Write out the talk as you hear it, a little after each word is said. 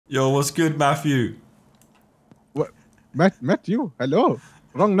Yo, what's good, Matthew? What? Matthew? Hello.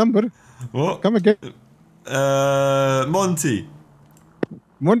 Wrong number. What? Come again. Monty.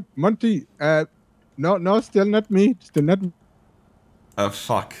 Monty. No, still not me. Still not me.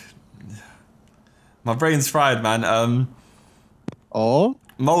 Fuck. My brain's fried, man. Oh.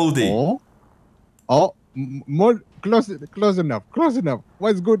 Moldy. More close enough. Close enough.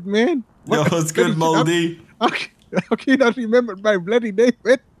 What's good, man? Yo, what's good, Moldy? I cannot remember my bloody name,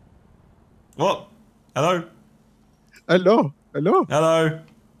 man. What? Hello? Hello.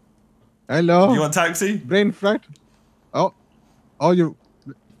 You want taxi? Brain fried. Oh, you.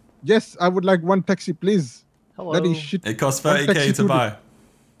 Yes, I would like one taxi, please. Hello. Bloody shit. It costs 30k to buy.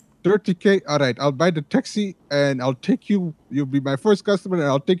 30k. All right, I'll buy the taxi and I'll take you. You'll be my first customer, and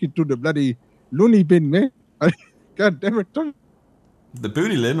I'll take you to the bloody loony bin, man. God damn it, Tom. The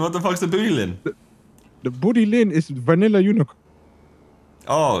booty lin? What the fuck's the booty lin? The booty lin is vanilla unicorn.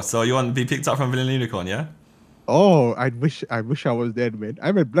 Oh, so you want to be picked up from Vanilla Unicorn, yeah? Oh, I wish I was dead, man.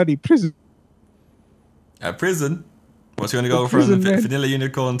 I'm at bloody prison. At prison? What's you want to go prison, from man. Vanilla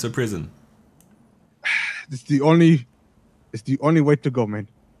Unicorn to prison? It's the only way to go, man.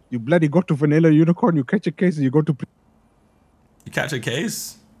 You bloody go to vanilla unicorn, you catch a case, and you go to prison. You catch a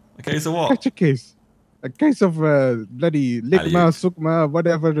case? A case of what? Catch a case. A case of bloody ligma, sukma,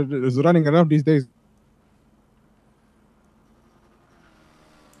 whatever is running around these days.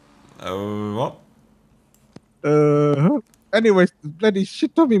 What? Anyways, bloody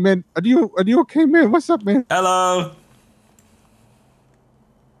shit, Tommy, man. Are you okay, man? What's up, man? Hello.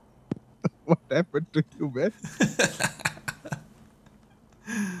 What happened to you, man?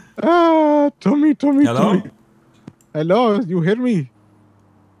 Tommy. Hello? Hello, you hear me?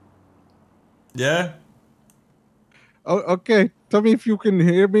 Yeah? Oh, okay. Tell me if you can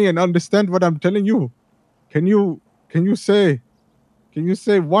hear me and understand what I'm telling you. Can you say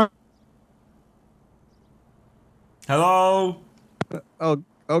what? Hello? Oh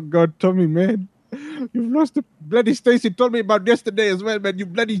God, Tommy, man. You've lost the bloody Stacy told me about yesterday as well, man. You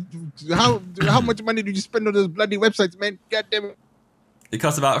bloody how much money did you spend on those bloody websites, man? God damn it. It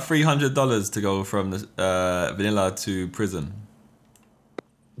costs about $300 to go from the vanilla to prison.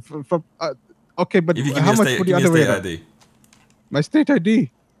 Okay, but if you give how me much state, for the other way? ID. My state ID.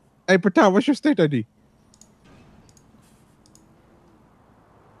 Hey, Pata, what's your state ID?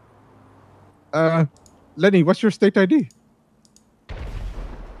 Lenny, what's your state ID?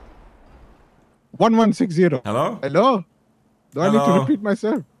 1160. Hello? Hello? Do I need to repeat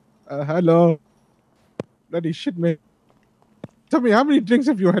myself? Hello? Bloody shit, man. Tell me, how many drinks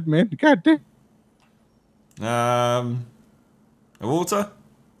have you had, man? God damn. A water?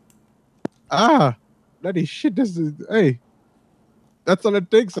 Bloody shit, this is... Hey. That's all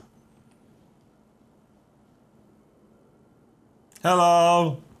it takes.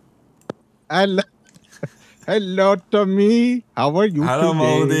 Hello? Hello, Tommy. How are you Hello, today?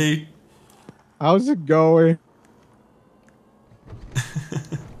 Moldy. How's it going?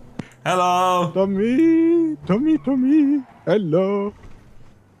 Hello? Tommy. Hello.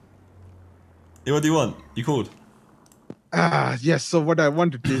 Hey, what do you want? You called? Yes, so what I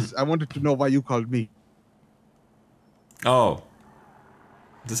wanted is, I wanted to know why you called me. Oh.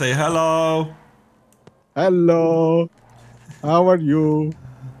 To say hello. Hello. How are you?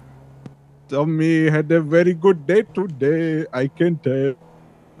 Tommy had a very good day today, I can tell.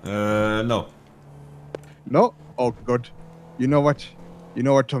 No. No? Oh, good. You know what,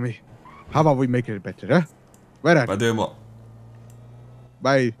 Tommy? How about we make it better, huh? Where at? By doing what?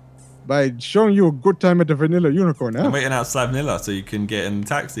 By showing you a good time at the Vanilla Unicorn, huh? I'm waiting outside Vanilla so you can get in the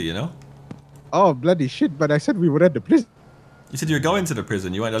taxi, you know? Oh, bloody shit, but I said we were at the prison. You said you were going to the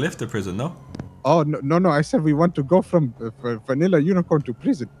prison. You want to lift the prison, no? Oh, no, I said we want to go from Vanilla Unicorn to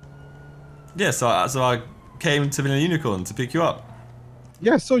prison. Yeah, so I came to Vanilla Unicorn to pick you up.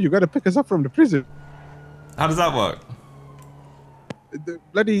 Yeah, so you gotta pick us up from the prison. How does that work? The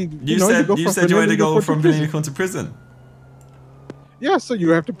bloody... You said you wanted to go from Vanilla Unicorn to prison. Yeah, so you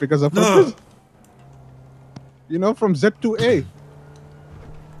have to pick us up from prison. You know, from Z to A.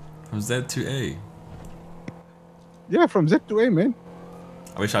 From Z to A? Yeah, from Z to A, man.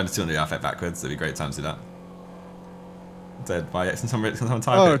 I wish I had to turn the alphabet backwards. It'd be great time to do that. Z, Y, X, and someone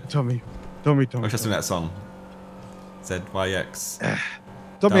type it. Tommy. I wish I was doing that song. Z, Y, X.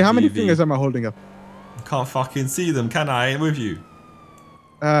 Tommy, how many fingers am I holding up? I can't fucking see them, can I? I ain't with you.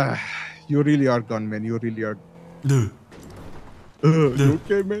 You really are gone, man. You really are. Duh. You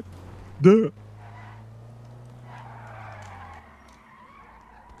okay, man? Duh.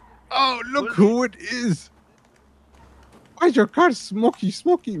 Oh, look who it is. Why is your car smoky,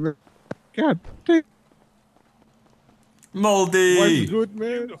 man? God damn. Moldy. What's good,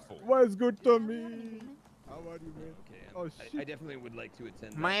 man? What's good, Tommy? How are you, man? Oh, shit. I definitely would like to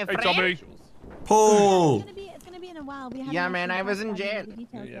attend. My that. friend. Paul. It's gonna be in a while. We haven't Yeah, man, actually I was in got jail. the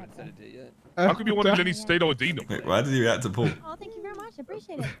details You yet, haven't set a date yet. How could you want Lenny's state ID number? Wait, why did you react to Paul? Oh, thank you very much. I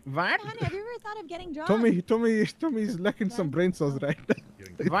appreciate it. What? Honey, have you ever thought of getting jobs? Tommy's lacking some brain cells, right?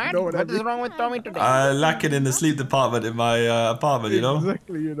 What? You know what I What is mean? wrong with Tommy today? Lacking in the sleep department in my apartment, you know?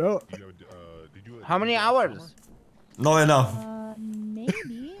 Exactly, you know. How many hours? Not enough.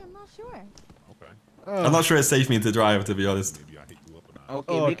 Maybe. I'm not sure. I'm not sure it's safe for me to drive, to be honest.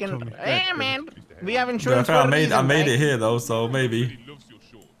 Okay, Oh, we can. Tommy, Hey, man, we have But insurance. I for a made reason, it right? here though, so maybe.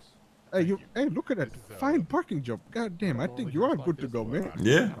 Hey, look at that fine parking job. God damn, I think you are good to go, man.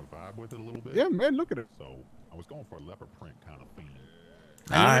 Yeah. Yeah, man, look at it. So I was going for a leopard print kind of theme.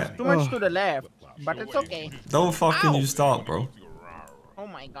 Alright. Too much to the left, but it's okay. Don't fucking Ow. you start, bro. Oh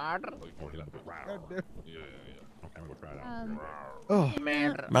my god. God damn. Oh,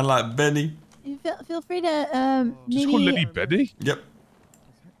 Man. Man like Benny. feel free to Just call Lenny maybe. Benny? Yep.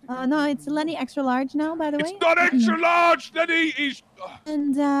 No, it's Lenny extra large now, by the way. It's not extra large! Lenny is...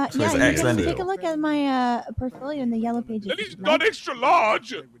 And So yeah, it's you X can Lenny. take a look at my portfolio in the yellow pages. Lenny's if you'd not like. extra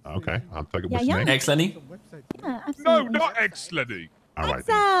large! Okay, I'll take it. Yeah, What's yeah. your name? Ex Lenny? Yeah, No, absolutely. not X Lenny. All right. then.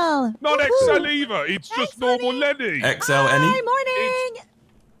 Excel. Not Woohoo. XL either. It's just normal Lenny. XL Hi, any? morning.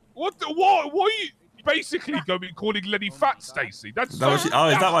 What? What are you basically calling Lenny fat, Stacy? That's That was she, oh,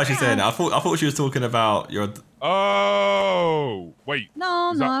 is that why she's saying it? I thought she was talking about your. Oh, wait.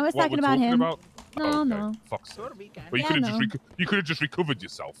 No, Is no, that I was what talking we're about talking him. about? No, Oh, okay. no. Fuck's sake. Sure, we can. Well, you Yeah, could have no. you could have just recovered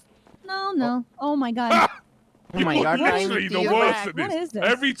yourself. No, no. Oh my god. Oh my god, Literally Tiny the T worst is of What this. is this?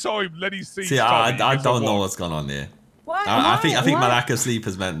 Every time Lenny sees See, Tommy, I it's a don't know what? what's going on here. What? I think my What? lack of sleep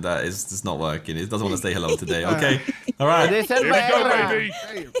has meant that it's just not working. It doesn't want to say hello today. Okay, all right. They sell Here we go,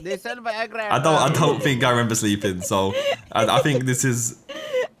 Viagra. baby. They sell Viagra. I don't think I remember sleeping. So I think this is.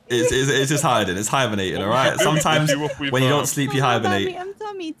 It's just hiding. It's hibernating. All right. Sometimes You up with, when you don't sleep, you hibernate, I'm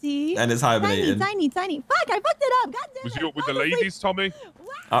Tommy T. and it's hibernating. Tiny. Fuck, I fucked it up. God damn Was it. you up with the Fall asleep. ladies, Tommy?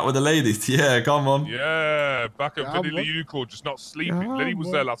 Out with the ladies. Yeah, come on. Yeah, back at Yeah, Vanilla boy. Unicorn, just not sleeping. Yeah, Lenny was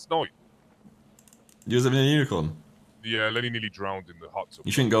boy. there last night. You was a unicorn. Yeah, Lenny nearly drowned in the hot tub.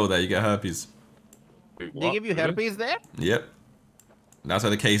 You shouldn't go there. You get herpes. Wait, They what? give you Really? herpes there? Yep. That's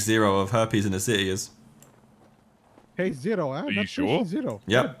where the case 0 of herpes in the city is. Hey, zero, huh? you That's sure? patient Zero.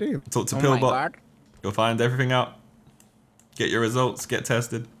 Yep. God damn. Talk to Oh my Pillbot. god. You'll find everything out. Get your results. Get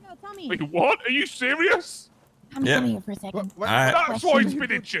tested. No, Tommy. Wait, what? Are you serious? Come Yep. here for a second. What? Alright. That's why it's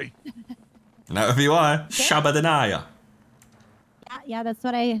been itchy. Now if you are Shabadanaya. Yeah, that's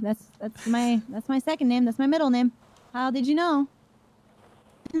what that's my second name. That's my middle name. How did you know?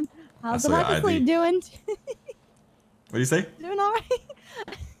 How's That's the your lack of sleep ID. doing? What do you say? Doing all right?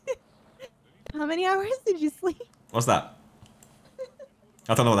 How many hours did you sleep? What's that?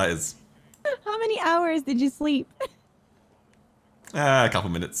 I don't know what that is. How many hours did you sleep? A couple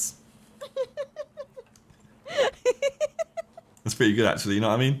minutes. That's pretty good actually, you know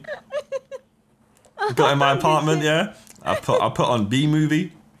what I mean? Got in my apartment, yeah. I put on B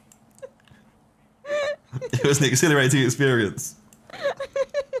movie. It was an exhilarating experience.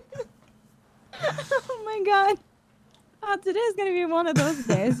 Oh my god. Oh, today's gonna be one of those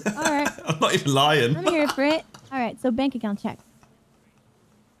days. All right, I'm not even lying. I'm here for it. All right, so bank account check.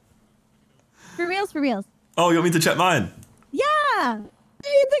 For reals, for reals. Oh, you want me to check mine? Yeah. What do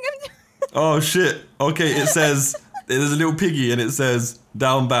you think I'm Oh shit. Okay, it says there's a little piggy and it says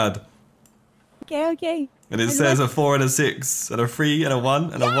down bad. Okay. And it And says what- a 4 and a 6 and a 3 and a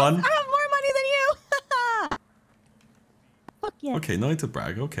 1 and Yes, a 1. I have more money than you. Fuck yeah. Okay, no need to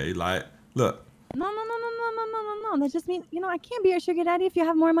brag. Okay, like, look. No. That just means, I can't be your sugar daddy if you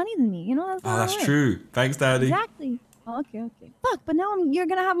have more money than me. You know, that's Oh, not that's how it works. true. Thanks, Daddy. Exactly. Oh, okay. Fuck, but now you're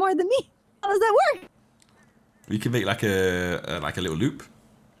gonna have more than me. How does that work? We can make like a little loop.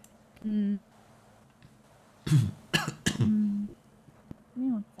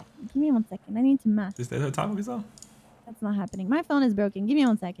 Give me one second. I need to math. Is there no time as well? That's not happening. My phone is broken. Give me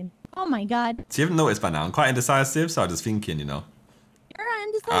 1 second. Oh my god. So you haven't noticed by now. I'm quite indecisive, so I was just thinking, You're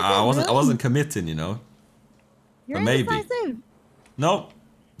indecisive. I wasn't really? committing, You're but maybe. indecisive. No,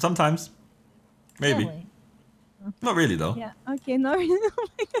 sometimes. Maybe. Really? Not really though. Yeah. Okay. No. Oh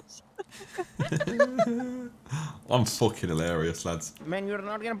my gosh. I'm fucking hilarious, lads. Man, you're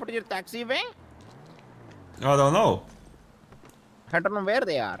not gonna put your taxi away? I don't know. I don't know where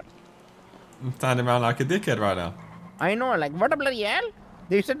they are. I'm standing around like a dickhead right now. I know, like, what a bloody hell?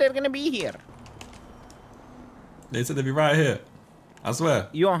 They said they're gonna be here. They said they'd be right here. I swear.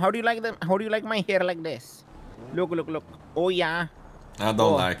 Yo, how do you like them? How do you like my hair like this? Look. Oh yeah. I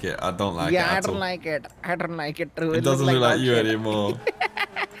don't like it. I don't like it Yeah, I at don't all. like it. I don't like it too. It doesn't look like dog you shit. anymore.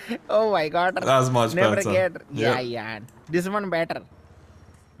 Oh my god. That's much Never better. get. Yeah, Yep. yeah. This one better.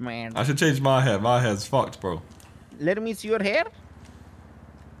 Man. I should change my hair. My hair's fucked, bro. Let me see your hair.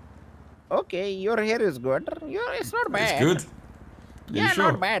 Okay, your hair is good. It's not bad. It's good. Are Yeah, you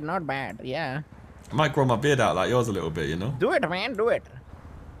sure? not bad, not bad. Yeah. I might grow my beard out like yours a little bit, you know? Do it, man. Do it.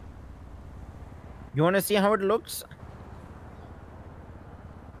 You want to see how it looks?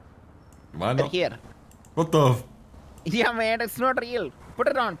 Why not? Here. What the? Yeah, man. It's not real. Put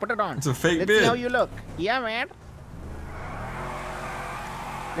it on. Put it on. It's a fake Let's beard. see how you look. Yeah, man.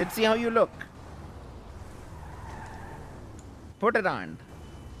 Let's see how you look. Put it on.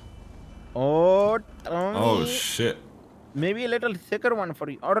 Oh, Tommy. Oh shit! Maybe a little thicker one for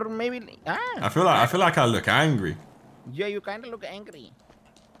you, or maybe I feel like I look angry. Yeah, you kind of look angry.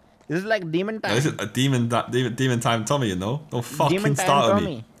 This is like demon time. This is a demon time Tommy, you know. Don't fucking Demon time start with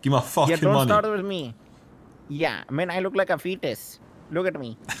me. Tommy. Give me my fucking Yeah, don't money. start with me. Yeah, man, I look like a fetus. Look at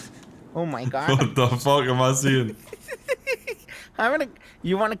me. Oh my god. What the fuck am I seeing?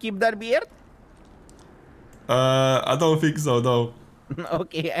 You wanna keep that beard? I don't think so, no.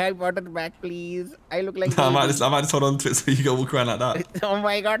 Okay, I want it back, please. I look like. I might baby. just hold on to it so you can walk around like that. Oh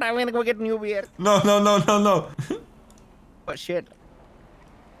my god, I'm gonna go get new beard. No. Oh shit.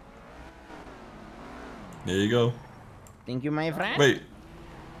 There you go. Thank you, my friend. Wait,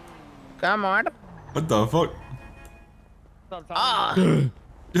 Come on. what the fuck? Ah.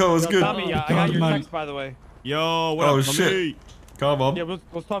 Yo, it's good. Tommy, I got your text, by the way. Yo, what Oh up, shit. Tommy? Come on. Yeah,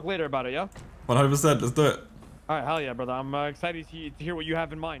 let's talk later about it, yeah? 100%. Let's do it. All right, hell yeah, brother. I'm excited to hear what you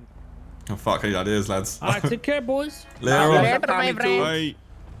have in mind. Oh, fuck, any ideas, lads? Alright, take care, boys. Later on. Later, my friend. Hey.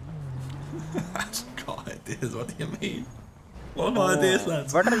 God, ideas. What do you mean? What are my ideas,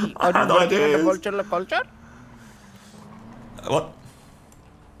 lads? What are you? I Are have you working in ideas. the culture? What?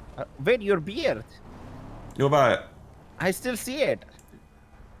 Wait, your beard. You about it? I still see it.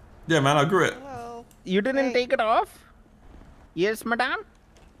 Yeah, man, I grew it. Hello. You didn't Hey. take it off? Yes, madam?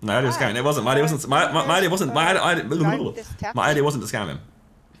 No, I didn't scam him. It wasn't. My idea wasn't. My idea wasn't. My idea wasn't to scam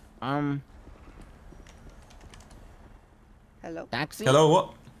him. Hello. Taxi? Hello,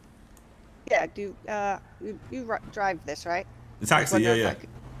 what? Yeah, you drive this, right? The taxi, Wonder yeah, if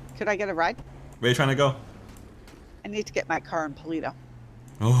yeah. Could I get a ride? Where you trying to go? I need to get my car in Polito.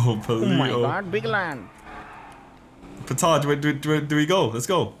 Oh, Oh my Polito. god, big land. Petard, do we go? Let's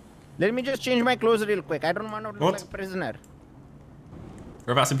go. Let me just change my clothes real quick. I don't want to look What? like a prisoner.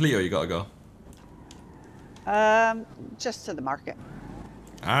 Whereabouts in Polito you gotta go? Just to the market.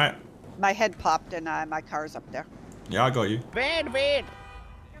 Alright. My head popped and my car's up there. Yeah, I got you. Wait.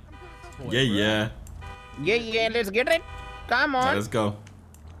 Yeah. Yeah, let's get it. Come Alright, on. let's go.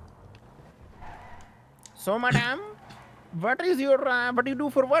 So, madam, what do you do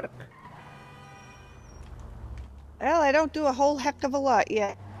for work? Well, I don't do a whole heck of a lot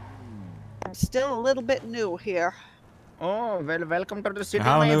yet. I'm still a little bit new here. Oh, well, welcome to the city,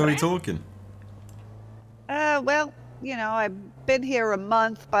 How my new are we friend. talking? Well, you know, I've been here a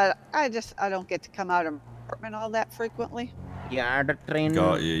month, but I don't get to come out of my apartment all that frequently. Yeah, the train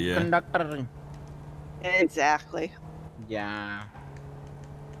Got you, yeah. conductor. Exactly. Yeah.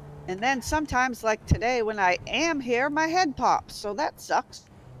 And then sometimes, like today, when I am here, my head pops, so that sucks.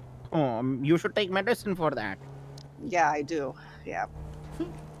 Oh, you should take medicine for that. Yeah, I do. Yeah.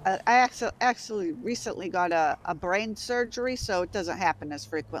 I actually recently got a brain surgery, so it doesn't happen as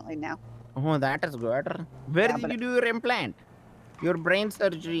frequently now. Oh, that is good. Where Yeah, did but- you do your implant? Your brain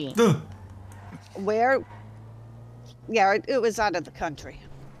surgery. Where? Yeah, it was out of the country.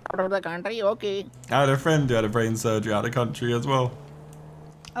 Out of the country? Okay. I had a friend who had a brain surgery out of the country as well.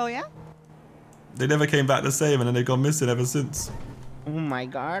 Oh, yeah? They never came back the same and then they've gone missing ever since. Oh my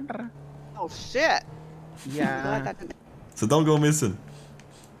god. Oh, shit. Glad Yeah. that didn't- So don't go missing.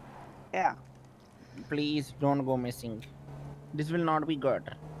 Yeah. Please don't go missing. This will not be good.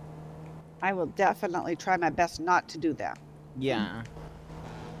 I will definitely try my best not to do that. Yeah.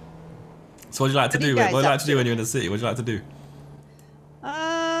 So what do you like to What are do? you What guys do you like up to do to? when you're in the city? What do you like to do?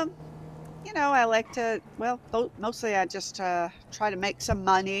 You know, I like to, well, mostly I just try to make some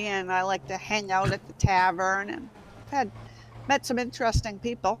money, and I like to hang out at the tavern, and I've met some interesting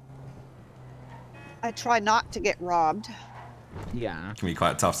people. I try not to get robbed. Yeah. Can be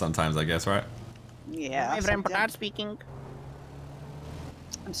quite tough sometimes, I guess, right? Yeah. My friend sometimes- Patard speaking.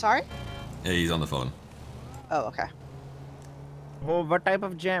 I'm sorry? Yeah, he's on the phone. Oh, okay. Oh, what type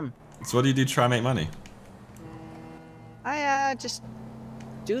of gem? So what do you do to try and make money? I just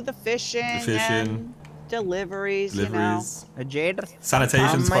do the fishing, fishing, and deliveries, you know. Deliveries. A jade?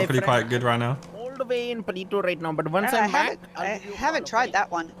 Sanitation's My probably friend- quite good right now. Hold the way in Palito right now, but once I I'm back, haven't tried that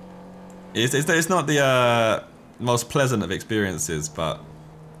one. It's not the most pleasant of experiences, but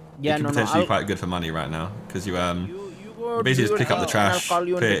Yeah, it can no, potentially no. be quite good for money right now because you You go basically do just pick your up the thing and I'll trash, call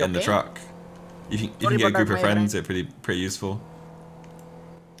you put in it bit, in the okay? truck. You can Sorry get a about group that, of my friends. friend. They're pretty useful.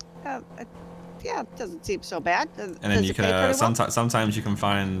 Yeah, it doesn't seem so bad. And then you can sometimes you can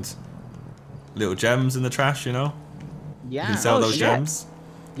find little gems in the trash. You know, Yeah. you can sell those shit. gems.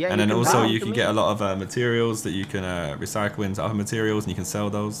 Yeah, And then can also come you to can me. get a lot of materials that you can recycle into other materials, and you can sell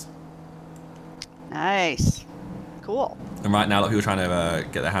those. Nice. Cool. And right now, a lot of people are trying to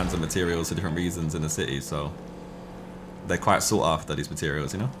get their hands on materials for different reasons in the city, so they're quite sought after, these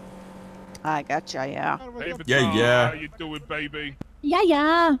materials, you know? I gotcha, yeah. Hey, Yeah, yeah. How you doing, baby? Yeah,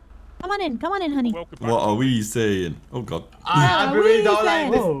 yeah. Come on in, honey. Welcome back. What are we saying? Oh, God. I really don't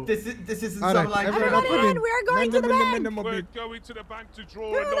Whoa. like this. This isn't All some right, like. everyone Everybody in, we are going to the bank. We're going to the bank to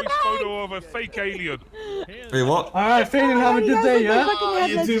draw Go to a the nice bank. photo of a fake alien. Wait, what? All right, Fading, have a good day, yeah. Oh,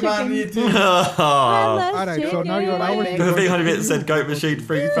 You too, man. You too. All Alright, so now you're chicken. always The 300 bits said Goat Machine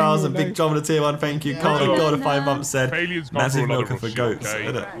 3000. Big John with a tier 1. Thank you. Carl and God of 5 months said Alien's gone massive for a lot milker of for shit, goats. okay?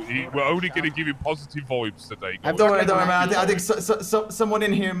 Innit? We're only going to give you positive vibes today. I've Don't got worry, like don't worry, man. I 90. think someone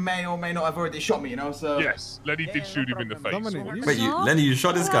in here may or may not have already shot me, you know. So Yes, Lenny did shoot him in the face. Someone in- Wait, Lenny, you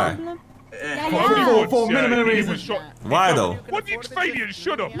shot this guy? for minimal he reason. was shot. Why though? What did Fabian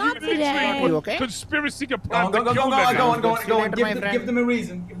shut up? Not today. You okay? Conspiracy to Go plan on, to go kill on, Lenny. go on, go on, See go you on. later, my friend. Give them a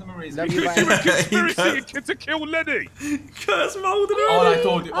reason. Give them a reason. Love you, It's a bye. conspiracy to kill Lenny. Curse molded All I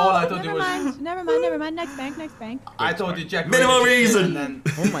told you, Never was, mind. Never mind. Next bank. I told you, Jack. Minimal Reagan, reason. and then-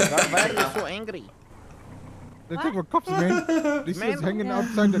 Oh my god, why are you so angry? They took for cops, man. This Man, is hanging yeah.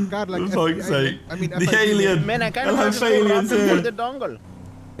 outside the car like For fuck's FBI. sake. I mean, The FIB. alien. Man, I can't I'll have just go rob aliens him here. for the dongle.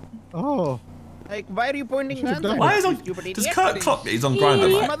 Oh. Like, why are you pointing You should've guns done at Why me, is you on? stupid Does idiot? Kurt clock? He's on grinder,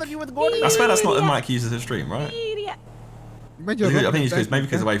 I right? smothered you with Gordon. I swear that's not the mic he uses to stream, right? Idiot. Imagine I think robbing he's a bank, maybe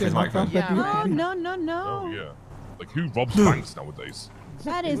because away from his goddamn microphone. microphone. Yeah. No. Oh yeah. Like who robs banks nowadays?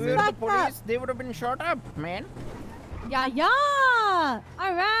 That If is we were the fucked up. police, they would have been shot up, man. Yeah.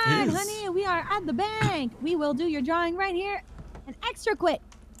 All right, Yes. honey. We are at the bank. We will do your drawing right here, and extra quick.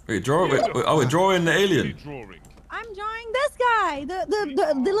 Wait, we're drawing the alien. Drawing. I'm drawing this guy.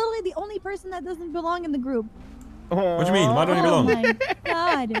 The literally the only person that doesn't belong in the group. What do you mean? Why don't you Oh belong? my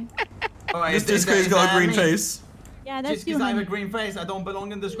god. Oh, Just because he's got a green face. Yeah, that's Just you, because I have a honey. green face, I don't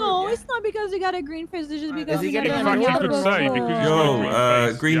belong in this group. No, yeah? it's not because you got a green face. It's just because he you getting got In a fact, you yellow could say because he's before. got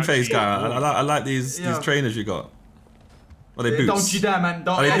Yo, green face guy. Yeah, I like these Yeah. trainers you got. Are they boots? Don't you dare, man.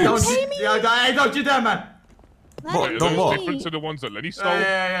 Don't, Are they hey, don't, boots? you, hey, don't you dare, man. Let What? him Don't Those what? be. different to the ones that Lenny Yeah, stole.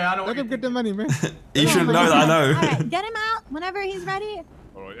 I know. Let him get the money, man. You should know that I know. Alright, get him out whenever he's ready.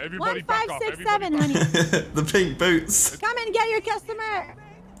 All right, everybody back off. 1567, Everybody back honey. The pink boots. Come and get your customer.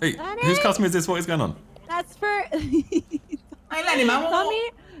 Hey, whose customer is this? What is going on? That's for Hey, Lenny, man.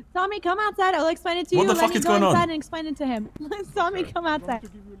 Tommy, come outside. I'll explain it to you. What the fuck Lenny, is go going on? inside and explain it to him. Tommy, come outside.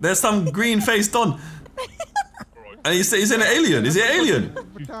 There's some green faced Don. And he's an alien. Is he an alien?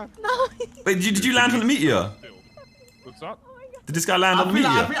 No. Wait, did you land on the meteor? What's that? Did this guy land on the meteor?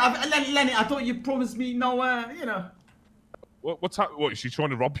 Lenny, I thought you promised me no, you know. What's happening? What, is she trying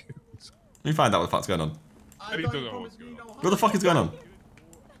to rob you? Let me find out what the fuck's going on. I Lenny thought doesn't you know what's promised me going on. What the fuck is going on?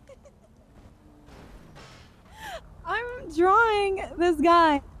 I'm drawing this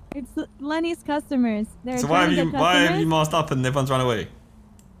guy. It's Lenny's customers. They're So why have trying you to get customers masked up and everyone's run away?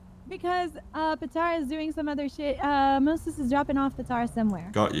 Because Patara is doing some other shit. Moses is dropping off Patara somewhere.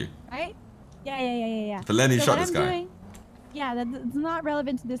 Got you. Right? Yeah. But Lenny So shot what this I'm guy. doing- yeah, that's not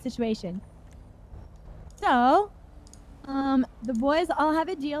relevant to this situation. So, the boys all have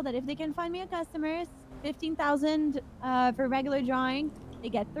a deal that if they can find me a customer, 15,000 for regular drawing, they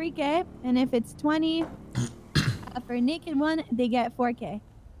get 3K, and if it's 20 for a naked one, they get 4K.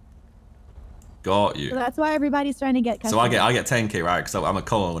 Got So you. that's why everybody's trying to get So customers. I get 10K, right? Because I'm a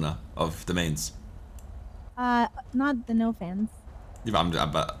co-owner of domains. Not the no fans. Yeah,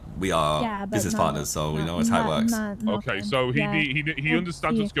 but we are Yeah, but business no, partners, so we not- know it's how it not- works. not- no Okay, fans. so he Yeah. he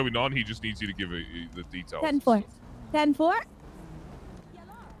understands see. what's going on. He just needs you to give the details. 10-4. 10-4.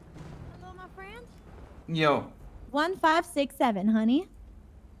 Hello, my friend. Yo. 1567, honey.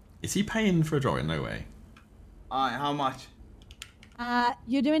 Is he paying for a drawing? No way. Alright, how much?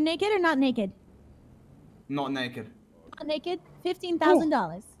 You doing naked or not naked? Not naked. Not naked.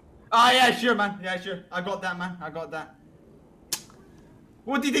 $15,000. Ah, yeah, sure, man. Yeah, sure. I got that, man. I got that.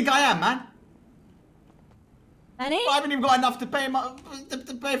 What do you think I am, man? Honey, I haven't even got enough to pay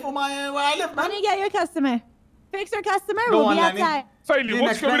for my where I live, man. honey, get your customer. Fix your customer. Go We'll on, be Lenny. outside. Failure, Didn't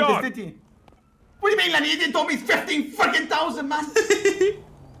what's explain going this, on? did you? What do you mean, Lenny? You didn't told me it's 15 freaking thousand, man.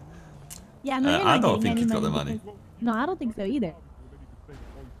 Yeah, no, you're I not don't getting think any he's got the money. money. because- No, I don't think so either.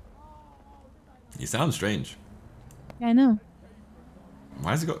 He sounds strange. Yeah, I know.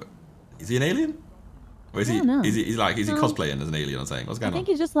 Why has he got? Is he an alien? Or is I he? don't know. Is he like? Is he No. cosplaying as an alien or something? What's I going on? think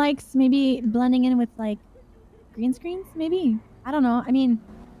he just likes maybe blending in with like green screens, maybe. I don't know. I mean,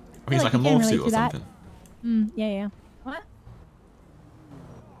 I think he's like a you can morph relate suit or to that. something. Yeah. What?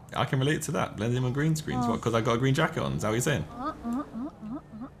 I can relate to that. Blending in with green screens. Oh. What? Because I got a green jacket on. Is that what you're saying?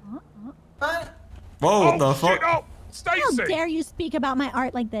 Uh, Whoa! What the Oh, fuck? shit, oh, How Stacey! dare you speak about my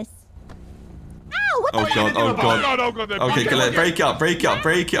art like this? Ow! What the Oh fuck? god! Oh Oh, god! God, oh, God, then. Okay, break it up! Break it up!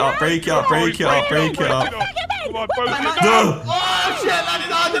 Break it up! Break it up! Break it up! Break it up! Come on, both of you. Duh. oh shit, Lenny,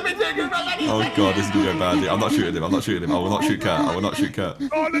 no, let me take it, Lenny. Oh god! This is gonna go badly. I'm not shooting him. I'm not shooting him. I will not shoot Cat. I will not shoot Cat.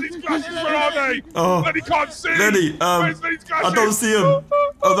 Oh, Lenny's glasses, where are they? Oh. Lenny can't see. Lenny, Where's Lenny's glasses? I don't see him.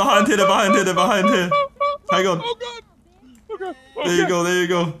 Oh, behind here! Behind here! Behind here! Hang on. Oh, God. Okay. There you go. There you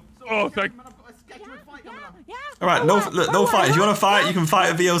go. Oh, thank All right, no, look, no fight. If you want to fight, you can fight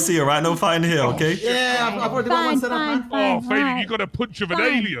at VLC. All right, no fighting here, okay? Yeah, I've already got one set up, man. Oh, Fading, alright. you got a punch of an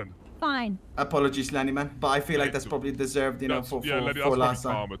Fine. alien. Fine. Apologies, Lenny, man, but I feel like that's probably deserved, you know, for Lenny, that's for last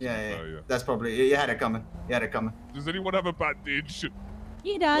probably time. karma, to Yeah, be yeah, fair, yeah. that's probably you had it coming. You had it coming. Does anyone have a bandage?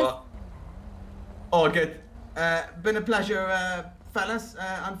 He does. Well, all good. Been a pleasure, fellas.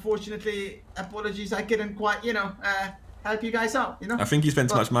 Unfortunately, apologies, I couldn't quite, you know, help you guys out, you know. I think you spent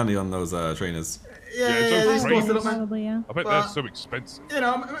too But- much money on those trainers. Yeah, it's these okay. cost a lot, man. Probably, yeah. I bet Well, they're so expensive. You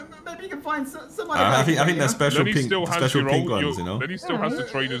know, maybe you can find some other. I guy, think you they're know? special Lenny pink, still has special your pink old, ones, you know. Lenny still has the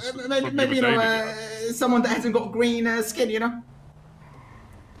trainers Maybe, from maybe the you other know, day. someone that hasn't got green skin, you know.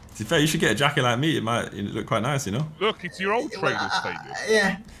 To be fair, you should get a jacket like me. It might look quite nice, you know. Look, it's your old Well, trainers, Fading.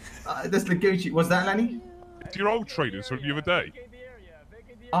 yeah, that's the Gucci. Was that Lenny? It's your old trainers from the other day.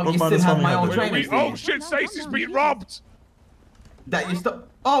 Oh, What you man still is have funny my about old it? trainers. do Oh you? shit, Stacey's being robbed. That you stop.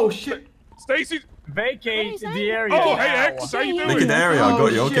 Oh shit. Stacey's. Vacate What are you the area. Oh, hey now. X, how you Look Look doing? at the area. I Oh,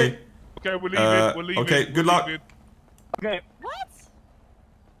 got you. shit. Okay. Okay, we're leaving. We're leaving. okay, good we're luck. leaving. Okay. What?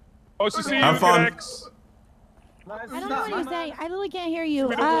 Oh, to see you, Have fun. X. I don't know what you're saying. I literally can't hear you.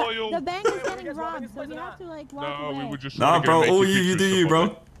 Bit of oil. The bank is getting robbed, so we have to like walk No, away. we were just. Nah, trying to bro. get All naked you do pictures you, of bro.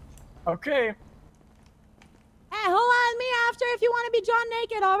 them. Okay. Hey, hold on me after if you want to be drawn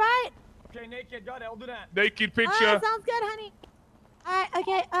naked, all right? Okay, naked. Got it. I'll do that. Naked All picture. right, sounds good, honey. All right,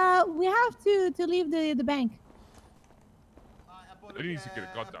 okay. We have to leave the bank. He needs to get a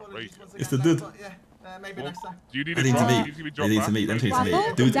goddamn radio. It's the dude. Yeah, maybe next time. Do you need I a need to drop? meet. You need to be They dropped need back? to meet. Them two need to Waffle?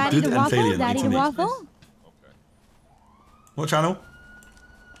 meet. Dude, Daddy dude the and waffle? Phalian need Daddy to the meet. waffle? Okay. What channel?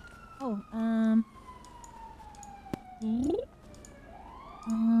 Oh,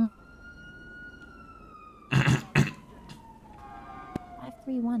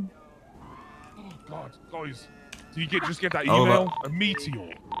 531. Oh God, guys. Do you just get that Oh, email? A meteor.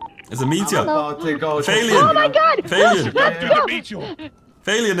 There's a meteor. About to go. Phalian. Oh my God! Phalian. Don't do the meteor.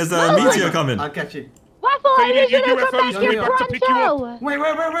 Phalian, there's a meteor coming. I'll catch you. Waffle, Phalian, I need you your to come UFO's back coming here back to pick you up. pronto!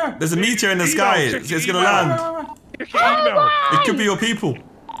 Where? There's a meteor in the Email, sky. check It's your gonna email. land. Check your email. It could be your people.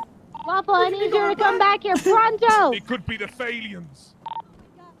 Waffle, I need you to come back here pronto! It could be the Phalians.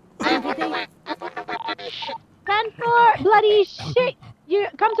 Everything. 10-4, bloody shit! You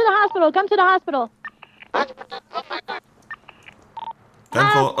come to the hospital. Come to the hospital.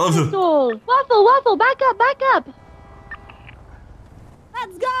 10-4. Oh, Waffle, back up.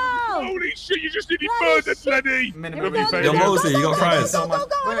 Let's go! Holy shit, you just nearly Bloody murdered shit. Lenny. Minimum Love you, respect. Yo, Phalian. Mosley, you got fries. so much.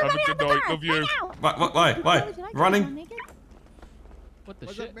 Have a good night. Love you. Why? Running? What the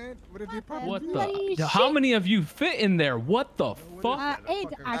What's shit? up, man? What did you pop? What Bloody the? How shit. many of you fit in there? What the fuck? 8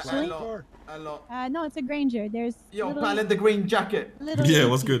 actually. A lot. No, it's a Granger. There's Yo, little, Palin, the green jacket. little Yeah,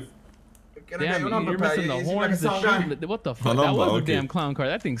 what's good? Can I get Damn, your number, you're pal? missing the You seem like a horns, the sound guy. shoe. What the fuck? My That number, was a okay. damn clown car.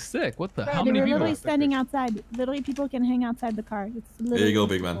 That thing's sick. What the? Yeah, How they many were people? literally standing outside. Literally, people can hang outside the car. It's There you go, literally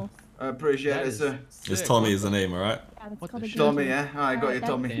big man. cool. I appreciate That it, is sir. It's sick. Tommy What is the name, alright? Yeah, that's What called the a shit? Tommy, Granger. yeah? I got you, That's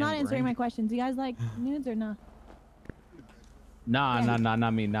Tommy. not Damn, answering right. my question. Do you guys like nudes or not? Nah,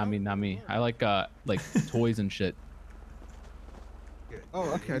 not me. I like toys and shit. Oh,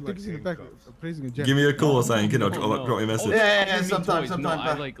 okay. I think he's in the back. Praising a jet. Give me a call or something, you know, drop me a message. Yeah, I mean sometimes, toys. No, sometimes.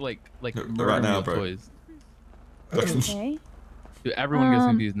 I like Right now, real bro. toys. Okay. Dude, everyone gets Um,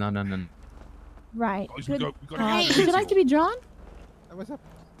 confused. No. Right. Guys, we Good. got a Would you like to be drawn? What's up?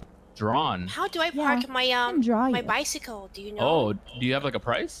 Drawn. How do I Yeah, park my I can draw my you. bicycle? Do you know? Oh, do you have like a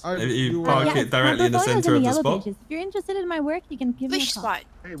price? Alright, If you you, park Yeah, it directly in the my portfolio's center of the Yellow spot. Pages. If you're interested in my work, you can give me a Which call. spot?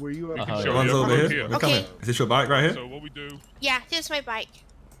 Hey, were you? You Uh-huh. can show One's me over over here. We're Okay. coming. Is this your bike right here? So what we do, Yeah, here's my bike.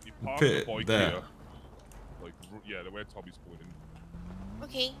 you park Put the it bike there. here. Like, yeah, where Tommy's pointing.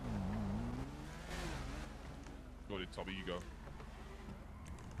 Okay. Go ahead, Tommy, you go.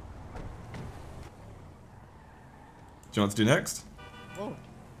 you want to do next? Oh.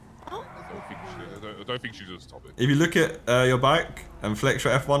 I don't think she does top it. If you look at your bike and flex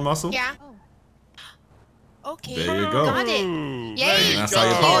your F1 muscle. Yeah. Okay. There you go. Got it. And Yay. that's how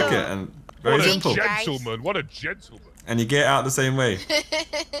you park it. And very What a simple. gentleman. What a gentleman. And you get out the same way.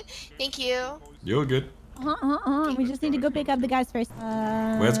 Thank you. You're good. We just need to go pick up the guys first.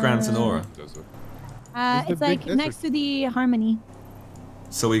 Where's Gran Sonora? It's like next to the Harmony.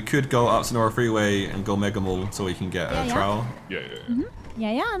 So we could go up Sonora Freeway and go Mega Mall so we can get a trowel.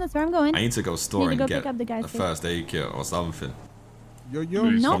 Yeah, that's where I'm going. I need to go store Need to and go get pick up the guys a first. first aid kit or something. Yo. No I know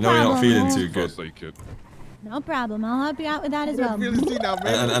you're not problem. feeling too good. No problem. I'll help you out with that as well.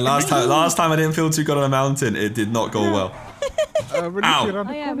 And last time I didn't feel too good on a mountain, it did not go well. Ow!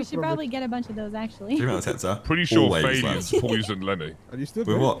 Oh yeah, we should probably get a bunch of those actually. Pretty sure Always Fabian's poisoned Lenny. Are you still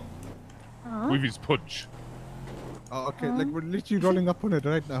With there? what? With his punch. Oh, okay, like we're literally rolling up on it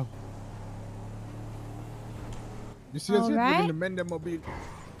right now. You see us yet? We're in the Mendem mobile.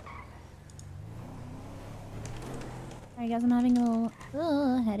 Alright guys, I'm having a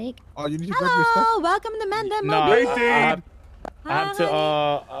little headache. Oh, you need to grab your stuff? Hello, welcome to Mendem No, Mobile. I have to.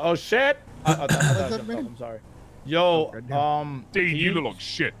 Oh shit! I'm sorry. Yo, Dean, you look like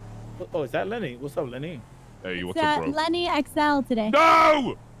shit. Oh, is that Lenny? What's up, Lenny? Hey, It's Lenny XL today.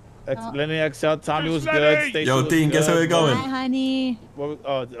 No! Lenny XL, Tommy was Lenny! good. Stacey Yo, was Dean, guess good. where we're going? Hi, honey.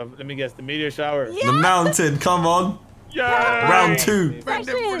 Let me guess. The meteor shower. The mountain, come on. Yeah. Round 2. It's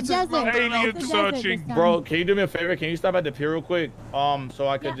actually a desert. Alien It's a searching. desert this time. Bro, can you do me a favor? Can you stop at the pier real quick? So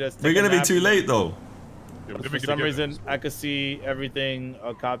I could just. We're take a gonna be nap? too late though. For some reason, I could see everything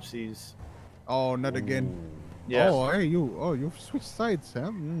a cop sees. Oh, not again. Yeah. Oh, hey, you've switched sides, huh?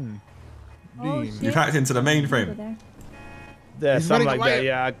 Dean. You've hacked into the mainframe. Yeah, He's something running like that. away.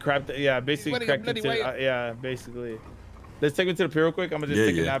 Yeah, I crapped. Yeah, basically running cracked bloody into. way. Yeah, basically. Let's take me to the pier real quick. I'm gonna just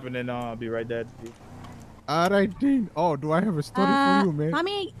take a nap and then I'll be right dead. Alright, Dean. Oh, do I have a story for you, man?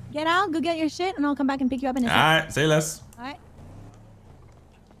 Tommy, get out, go get your shit, and I'll come back and pick you up in a second. Alright, say less. Alright.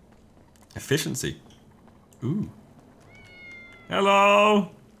 Efficiency. Ooh.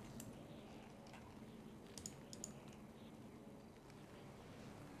 Hello.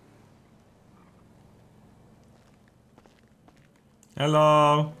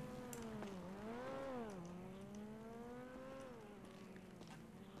 Hello.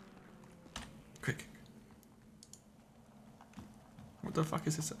 Quick. What the fuck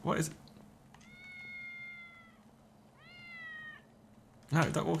is this? What is it? No,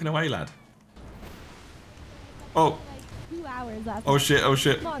 don't walking away, lad. Oh. 2 hours left. Oh shit, oh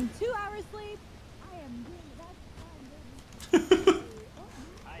shit. Come on, 2 hours sleep. I am doing the best I can do.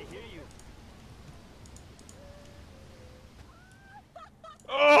 I hear you.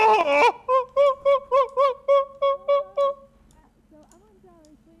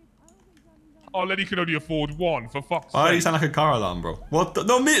 Oh, Lenny can only afford one, for fuck's Why do you sake. sound like a car alarm, bro? What the?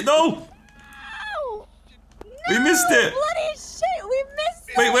 No, me, no! We missed it! Bloody shit, we missed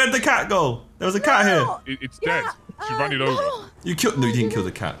it! Wait, where'd the cat go? There was a cat here. It's dead. She ran it over. You killed? No, you didn't kill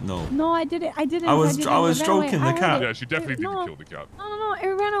the cat. No. No, I didn't. I didn't. I was didn't. I was It ran away. stroking I the heard cat. it. Yeah, she definitely didn't No. kill the cat. No, it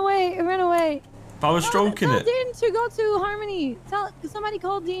ran away. It ran away. I was stroking Tell it. Dean to go to Harmony. Somebody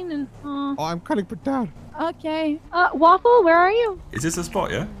call Dean and. Oh, I'm calling Patar. Okay. Waffle, where are you? Is this a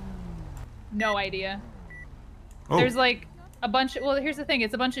spot? Yeah. No idea. Oh. There's like a bunch of, well, here's the thing,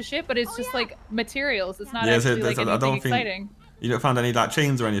 it's a bunch of shit, but it's just like materials. It's not Yeah, so actually like I anything don't think exciting. you don't found any like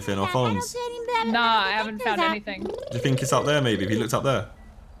chains or anything or phones. Nah, I haven't found anything. Do you think it's up there? Maybe if you looked up there,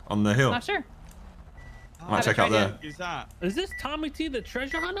 on the hill. Not sure. Might check out there. Is this Tommy T, the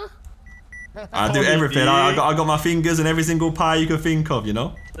treasure hunter? I do everything. I got my fingers in every single pie you could think of. You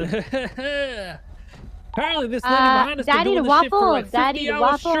know. Apparently this lady behind us been Daddy doing to this shit for waffle, like 50 Daddy to hours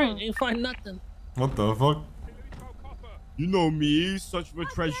waffle. straight. Ain't find nothing. What the fuck? You know me, such a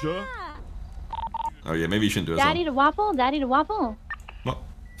treasure. Oh yeah, maybe you shouldn't do it. Daddy to waffle. Daddy to waffle. What?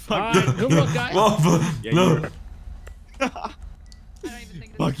 Alright, good luck, guys. What? Yeah, No.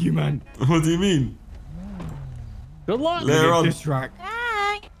 Fuck you, man. What do you mean? Good luck. Later on. This track.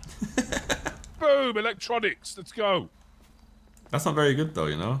 Boom! Electronics. Let's go. That's not very good though,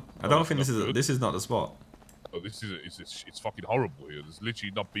 you know. I don't think this is not the spot. Oh, it's fucking horrible here. There's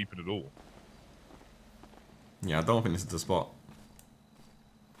literally not beeping at all. Yeah, I don't think this is the spot.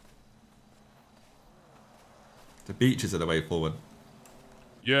 The beaches are the way forward.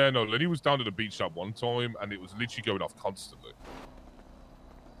 Yeah, no, Lenny was down at the beach that one time, and it was literally going off constantly.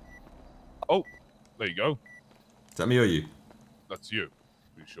 Oh, there you go. Is that me or you? That's you.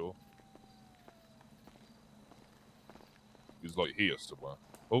 Are you sure? He's like here somewhere.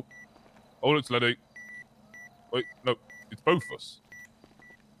 Oh, it's Lenny. Wait, no, it's both of us.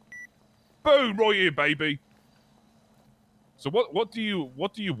 Boom, right here, baby. So what do you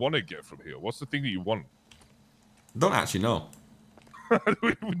want to get from here? What's the thing that you want? Don't actually know.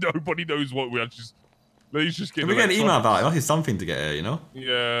 Nobody knows what we actually. Let's just get. Can we get an email about it? Like it's something to get here, you know?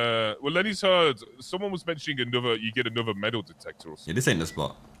 Yeah. Well, Lenny's heard someone was mentioning you get another metal detector or something. Yeah, this ain't the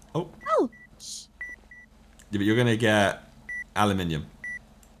spot. Oh. Oh. Yeah, but you're gonna get aluminium.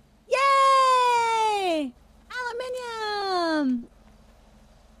 Yay! Aluminium!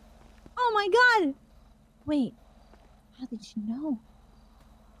 Oh my god! Wait, how did you know?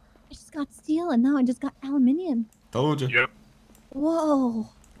 I just got steel and now I just got aluminium. Told you. Yep. Whoa.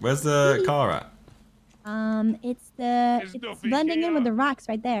 Where's the car at? It's blending in with the rocks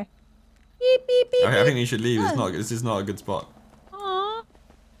right there. Beep beep beep. I think you should leave. It's not. This is not a good spot. Aww.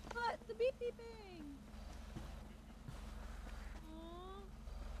 What? The beep beeping.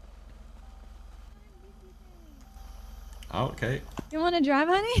 Okay. You want to drive,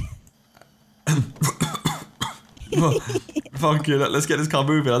 honey? Fuck you. Let's get this car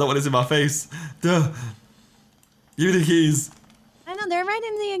moving. I don't want this in my face. Duh. Give me the keys. I know, they're right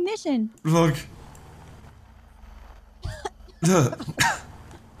in the ignition. Fuck. Duh.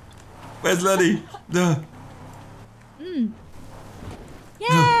 Where's Lenny? Duh. Mm. Yay!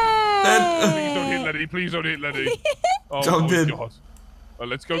 Please don't hit Lenny. Please don't hit Lenny. Oh Jump my in. God.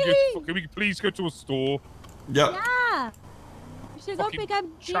 Let's go get. Can we please go to a store? Yep. Yeah. We should go pick up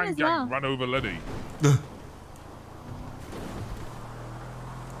Gene as well. Ran over Lenny.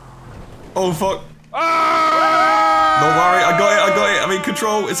 Oh fuck. Ah! Don't worry, I got it. I'm in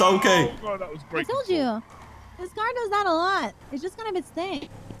control. It's okay. Oh God, that was great. I told you. This car does that a lot. It's just kind of its thing.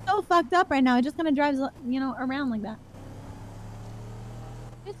 It's so fucked up right now. It just kind of drives, around like that.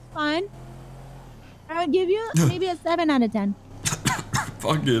 It's fine. I would give you maybe a 7 out of 10.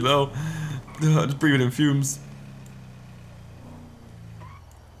 Fuck you, no. Just breathing in fumes.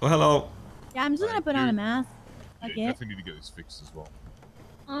 Oh, hello. Yeah, I'm just gonna put on a mask. Fuck Yeah, it. definitely need to get this fixed as well.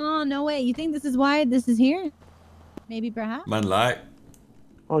 Oh, no way. You think this is why this is here? Maybe, perhaps? Man, like.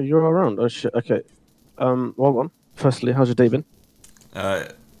 Oh, you're around. Oh, shit. Okay. Well on. Firstly, how's your day been?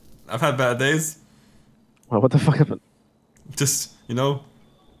 I've had better days. Well, what the fuck happened? Just,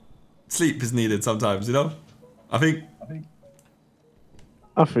 sleep is needed sometimes, I think.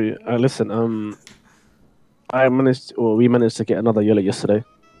 I feel you. Listen, we managed to get another yellow yesterday.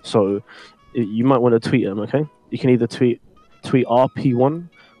 So, you might want to tweet him, okay? You can either tweet RP1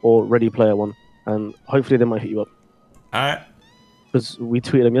 or Ready Player 1. And hopefully they might hit you up. Alright. Because we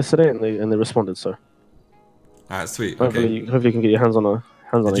tweeted them yesterday and they responded, so. Alright, sweet. Hopefully, hopefully you can get your hands on a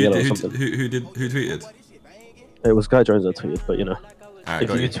yellow or something. Who tweeted? It was Guy Jones that tweeted, but Alright,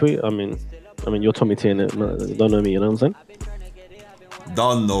 if you tweet, I mean, you're Tommy T and don't know me, you know what I'm saying?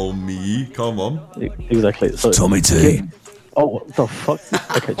 Don't know me. Come on. Exactly. So, Tommy T. Oh, what the fuck?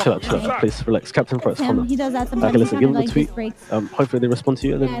 Okay, chill out, please relax. Captain Price, calm down. He does that sometimes. Okay, listen, give him like the tweet. breaks. Hopefully they respond to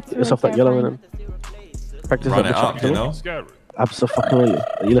you and then it's get yourself that yellow and then practice Run up it the up, chat, Absolutely.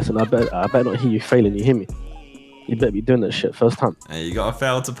 You listen, I better not hear you failing, you hear me? You better be doing that shit first time. Hey, you gotta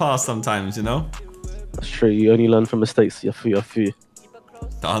fail to pass sometimes, That's true, you only learn from mistakes. You feel.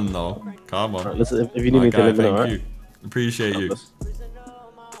 Done though. Come on. Right, listen, if you need me to let me know, thank you. Appreciate you.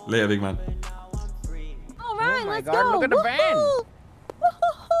 Later, big man. All right, let's God, go. look at the van.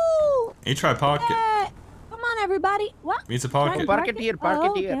 Woohoo! You try park it. Yeah. Come on, everybody. What? We need to park it. Park it here,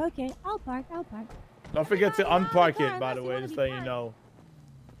 park it here. Okay. I'll park. Don't forget to unpark it, by the way, just letting you know.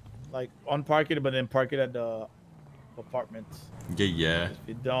 Like, unpark it, but then park it at the apartments. Yeah. If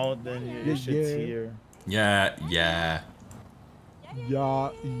you don't, then your shit's here. Yeah. Yeah.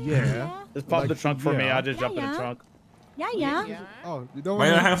 Just pop the trunk for me. I'll just jump in the trunk. Yeah. Oh, you don't Why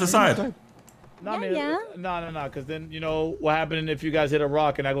you don't hang off the side? No, because then, what happened if you guys hit a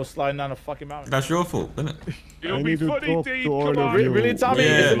rock and I go sliding down a fucking mountain? That's your fault, isn't it? It'll be funny, Dave. Come on. you. Really, Tommy?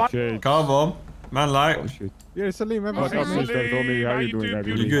 Yeah. Come on. Man, like. Oh, shit. Yeah, Salim, remember? What's up, sister? Tommy, how you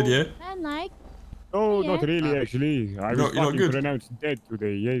doing? You good, yeah? And like. Oh, not really, actually. I was you're not good. pronounced dead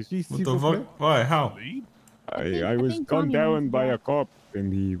today, yes. What the fuck? Why? How? I was gunned down by a cop,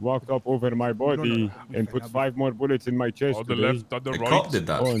 and he walked up over my body and put 5 more bullets in my chest. On the left, on the right. Cop did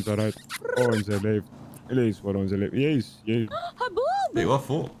that? Oh, on the right. Oh, on the left. Please, what on the left? Yes. Wait, what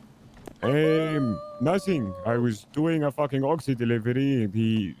for? Nothing. I was doing a fucking oxy delivery,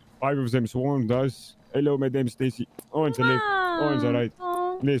 and 5 of them swarmed us. Hello, Madame Stacy. Oh, on the left. Oh, on the right.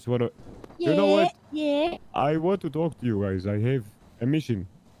 Please, what? You know what? Yeah. I want to talk to you guys. I have a mission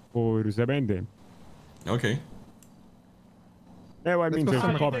for the band. Okay. Now, I mean, there's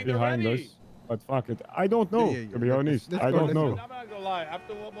a cop behind us. But fuck it. I don't know, to be honest. I don't know. I'm not gonna lie.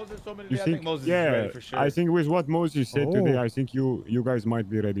 After what Moses told me You today, I think, think Moses is ready for sure. I think with what Moses said today, I think you guys might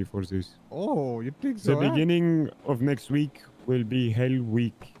be ready for this. Oh, you think so? The beginning of next week, will be hell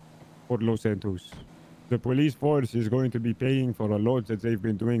week for Los Santos. The police force is going to be paying for a lot that they've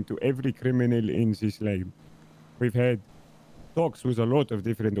been doing to every criminal in this land. We've had talks with a lot of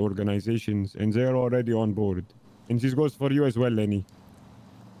different organizations, and they're already on board. And this goes for you as well, Lenny.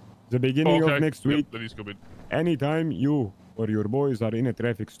 The beginning of next week, anytime you or your boys are in a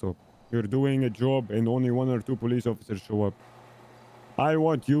traffic stop, you're doing a job and only 1 or 2 police officers show up, I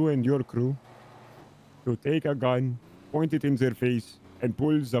want you and your crew to take a gun, point it in their face, and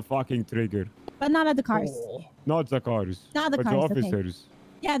pull the fucking trigger. But not at the cars. Not the cars. Not the but cars. the officers. Okay.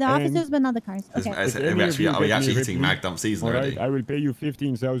 Yeah, the officers, but not the cars. Okay. Are we actually hitting mag dump season already? I will pay you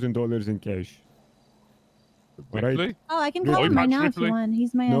 $15,000 in cash. Alright? Oh, I can call him right now if you want.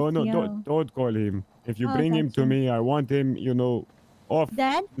 He's my No, FTO. don't call him. If you Oh, bring him to gotcha. me, I want him, you know, off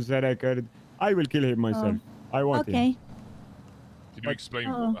Dead? the record. I will kill him myself. I want him. Okay. Can you explain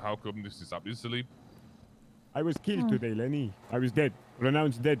how come this is happening, Salim? I was killed today, Lenny. I was dead.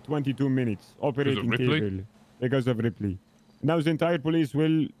 Pronounced dead 22 minutes. Operating Ripley? table. Because of Ripley. Now the entire police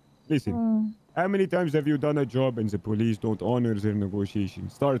will... Listen. How many times have you done a job and the police don't honor their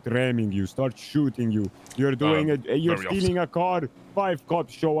negotiations? Start ramming you, start shooting you. You're doing you're stealing a car, 5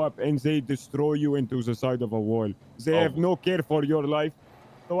 cops show up and they destroy you into the side of a wall. They have no care for your life.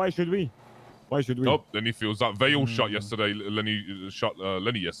 So why should we? Why should we? Nope, Lenny feels that. They all shot yesterday. Lenny shot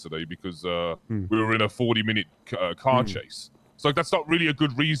Lenny yesterday because we were in a 40-minute car chase. So that's not really a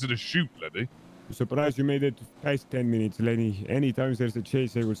good reason to shoot, Lenny. I'm surprised you made it past 10 minutes, Lenny. Anytime there's a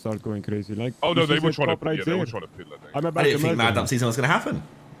chase, they will start going crazy. Like, Oh no, this they is were a trying cop to. right Yeah, they were there. trying to pit Lenny. I'm about I didn't to think murder mag dump him. season was going to happen.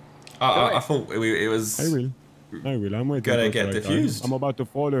 I thought it was... I will. I'm waiting. Gonna for get the right diffused. time. I'm about to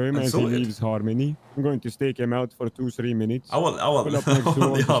follow him And as sorted. he leaves Harmony. I'm going to stake him out for 2-3 minutes. I want Pull up next to the him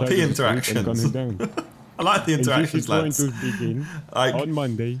on the RP side of the street and interactions. gun him down. I like the And interactions, this is lads. going to begin on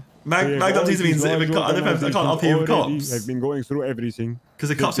Monday. Mag dump season means that I can't RP with cops. I've been going through everything. Because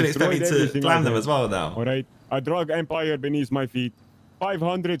the cops didn't expect me to land them as well now. All right. A drug empire beneath my feet.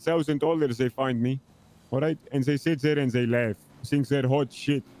 $500,000 they find me. All right. And they sit there and they laugh. Think they're hot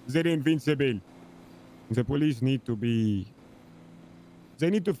shit. They're invincible. The police need to be... They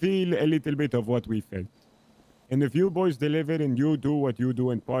need to feel a little bit of what we felt. And if you boys deliver and you do what you do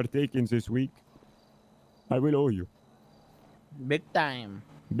and partake in this week, I will owe you. Big time.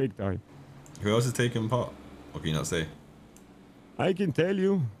 Big time. Who else is taking part? Or can you not say? I can tell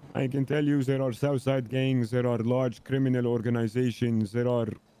you there are Southside gangs, there are large criminal organizations, there are...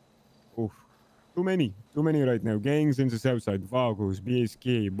 Too many right now. Gangs in the Southside, Vagos,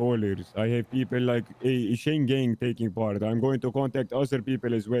 BSK, Bowlers. I have people like a Shane gang taking part. I'm going to contact other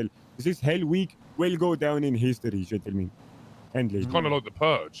people as well. This Hell Week will go down in history, gentlemen. And ladies. It's kind of like The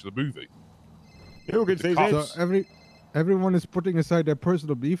Purge, the movie. You could say that. So everyone is putting aside their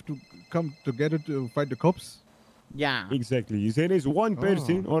personal beef to come together to fight the cops? Yeah. Exactly. There is one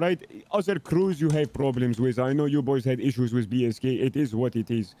person, all right? Other crews you have problems with. I know you boys had issues with BSK. It is what it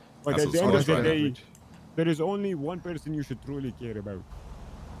is. But That's at the end of the right. day, there is only one person you should truly care about.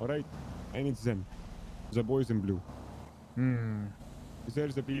 All right? And it's them. The boys in blue.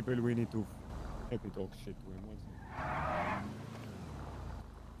 There's the people we need to happy talk shit to him.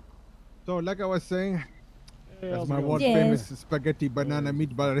 So, like I was saying, that's how's my it going? world famous spaghetti banana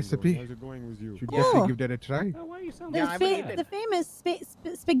meatball recipe. How's it going with you? Should Oh. definitely give that a try. The famous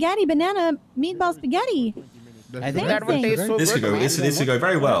spaghetti banana meatball spaghetti. I think that would taste so This could good, go. man. This could go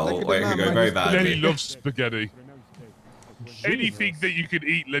very well, or it could go very Lenny badly. loves spaghetti. Anything that you can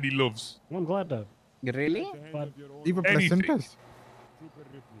eat, Lenny loves. I'm glad to. Really? Even Anything. placentas.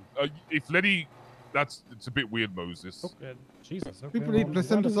 If Lenny, it's a bit weird, Moses. Okay. Jesus. Okay. People eat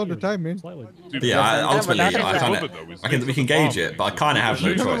placentas all the time, man. Dude, Yeah, ultimately, though, we can gauge it, but I kind of have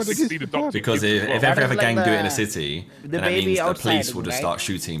no choice. Because if every other gang do it in a city, then that means the police will just start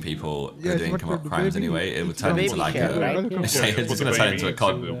shooting people who are doing crimes anyway. It would turn into like it's going to turn into a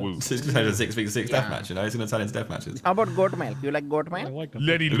COD. It's going to turn into a 6v6 deathmatch, you know? It's going to turn into death matches. How about goat milk? You like goat milk?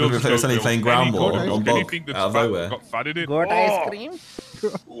 Lenny We're loves suddenly goat playing milk. ground Any war goat- on bog anything that's out of fat, nowhere. got fat in it. Goat ice cream?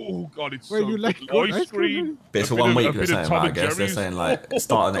 Oh god, it's Wait, so you like good. goat ice ice cream? cream. But it's for A bit 1 of- week, a they're bit of saying, Tom right, I and guess. They're Jerry's. saying, like,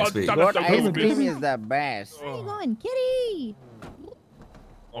 start of next week. Goat ice cream is the best. Where you going, kitty?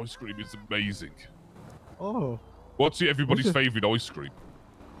 Ice cream is amazing. Oh. What's everybody's What's it? favourite ice cream?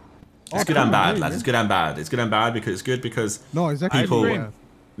 It's good and bad, lads. It's good and bad. It's good and bad because it's good because No, exactly. people,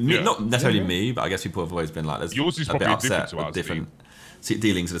 Yeah. not necessarily me, but I guess people have always been like, there's Yours is a bit probably upset different to with ours, different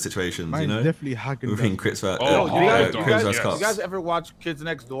dealings with the situations, Mine's you know? definitely Hagen Within Dazs. Crits versus Oh, You guys, versus yes. Cops. you guys ever watch Kids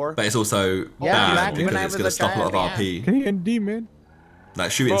Next Door? But it's also Yeah, bad back when because I it's was going a to stop a lot of child, RP. K and D, man.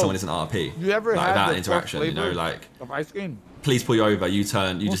 Like shooting Bro, someone isn't RP. You ever Like had that the interaction, you know, flavor like of ice cream? police pull you over, you just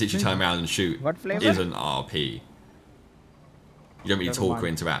literally turn around and shoot. What flavor? Isn't RP. You don't really talk or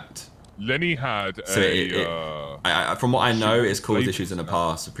interact. Lenny had from what I know, it's caused issues in the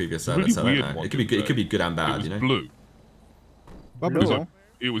past with previous servers. So I don't know. It could be good and bad. It was you know. blue.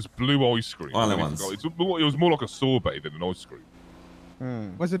 It was blue ice cream. Island ones. It was more like a sorbet than an ice cream.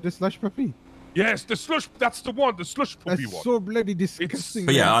 Was it the slush puppy? Yes, the slush. That's the one. The slush puppy one. That's so bloody disgusting.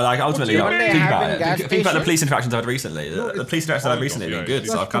 But yeah, like ultimately, think about the police interactions I've had recently. The police interactions I've had recently have been good,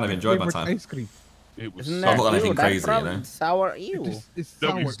 so I've kind of enjoyed my time. Ice cream. It was. So I've not done anything crazy, you know. Sour. Ew.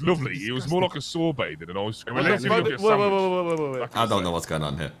 No, it was lovely. It was more like a sorbet than an ice cream. Wait. I don't know what's going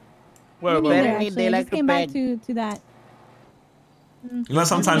on here. Well, they like to came back to that. You know,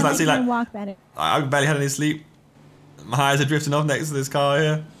 sometimes I see like walk better. I barely had any sleep. My eyes are drifting off next to this car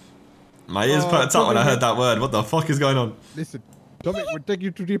here. My ears perked up when I heard that word. What the fuck is going on? Listen, Tommy, we'll take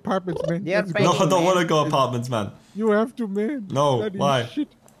you to the apartments, man. No, I don't want to go apartments, man. You have to, man. No, Bloody why? Shit.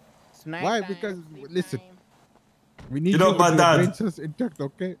 Why? Because listen, we need you know my dad. Intact,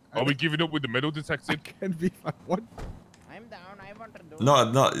 okay? Are we giving up with the metal detector? Can be what? I'm down. I want to do.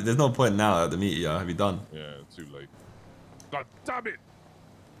 No. There's no point now at the meet. Have you done? Yeah, too late. God damn it!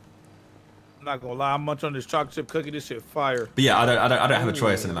 I'm not gonna lie, I'm much on this chocolate chip cookie. This shit fire. But yeah, I don't have a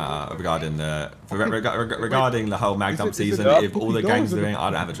choice in the matter regarding regarding the whole mag dump season. If all the gangs are doing,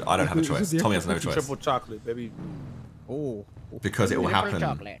 I don't have a choice. Tommy has no choice. Triple chocolate, baby. Oh. Because it will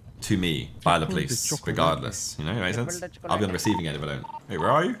happen to me by the police, regardless. You know, it makes sense. I'll be on the receiving end if I don't. Wait,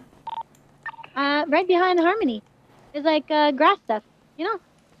 where are you? Right behind Harmony. It's like grass stuff, you know.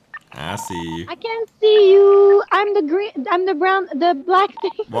 I see you. I can't see you. I'm the green. I'm the brown. The black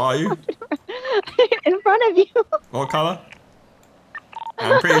thing. What are you? In front of you. What color?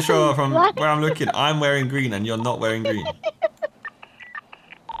 I'm pretty sure from where I'm looking, I'm wearing green and you're not wearing green.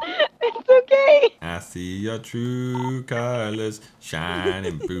 It's okay. I see your true colors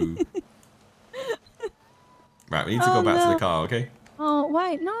shining blue. Right, we need to go back to the car, okay? Oh,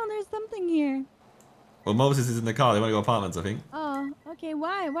 why? No, there's something here. Well, Moses is in the car. They want to go apartments, I think. Oh, okay.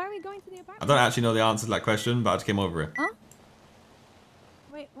 Why? Why are we going to the apartment? I don't actually know the answer to that question, but I just came over it. Huh?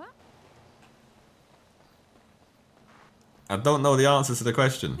 Wait, what? I don't know the answers to the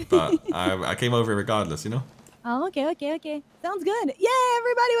question, but I came over it regardless, you know? Oh, okay. Sounds good. Yay,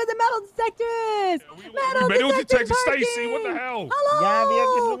 everybody with the metal detectors! Metal detector Stacy, what the hell? Hello! Yeah, we are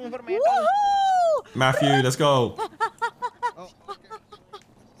just looking for metal. Woohoo! Matthew, let's go.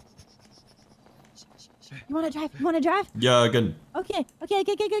 You wanna drive? Jürgen. Okay. Go.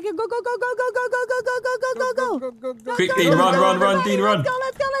 Quick, Dean, run, Dean, run.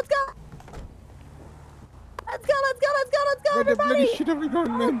 Let's go, everybody. Shit,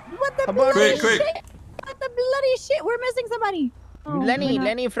 everyone, man. What the bloody quick. shit? What the bloody shit? We're missing somebody. Oh,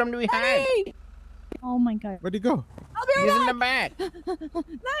 Lenny from the behind. Oh my god. Where'd he go? I'll be right He's in the back. God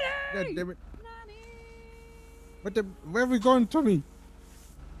damn it. Where are we going, Tommy?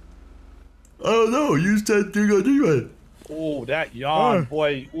 Oh no, you said you go do it. Oh, that yawn,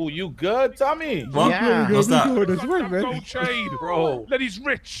 boy. Oh, you good, Tommy? What? Yeah. What's that? Gold chain, bro. Lenny's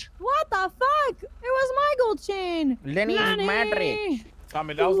rich. What the fuck? It was my gold chain. Lenny is mad rich.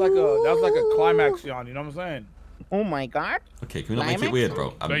 Tommy, that was like a climax yawn. You know what I'm saying? Oh my god. Okay, can we not make it weird,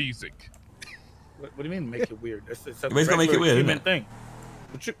 bro? Basic. What do you mean make it weird? It's a Everybody's gonna make it weird, human isn't thing.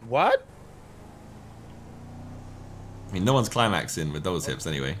 What? I mean, no one's climaxing with those hips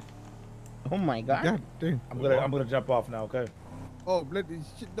anyway. Oh my god. God damn. I'm gonna jump off now, okay? Oh, bloody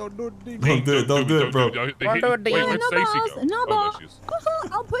shit! Don't do it, Don't do it, bro. Don't do it, Dean. No balls.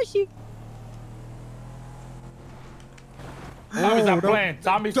 I'll push you. Tommy, stop playing.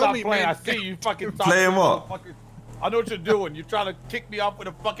 Tommy, stop playing. I see you fucking playing what? I know what you're doing. You're trying to kick me off with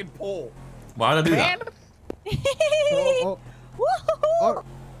a fucking pole. Why did I do that? Oh.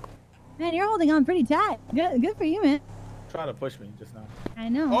 Man, you're holding on pretty tight. Good for you, man. Trying to push me just now. I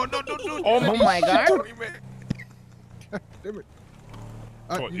know. Oh no! Oh my god. God damn it.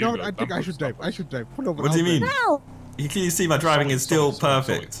 You know what? I think I should drive. Pull over. What do you mean? No. You can see my driving is still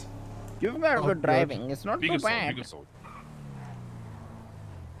perfect. You've got good driving. It's not too bad. So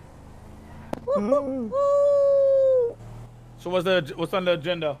what's on the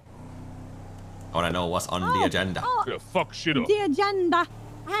agenda? I want to know what's on the agenda. Fuck shit up. The agenda.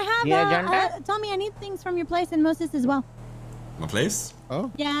 I have Tommy, I need things from your place and Moses as well. My place? Oh.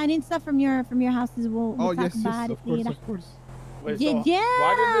 Yeah, I need stuff from your house as well. Oh yes, of course. Wait, so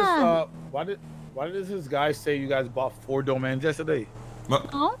yeah. Why did this guy say you guys bought 4 domains yesterday? What?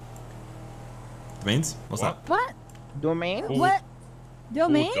 Oh. Domains? What's that? What? Domain? What?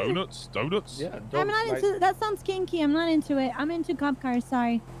 Domain? Donuts? Yeah. I'm not into. That sounds kinky. I'm not into it. I'm into cop cars.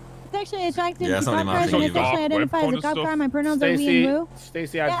 Sorry. sexually attracted Yeah, to it's not cop really my cars thing and either. sexually identify as a cop car. My pronouns are we Stacy, and woo.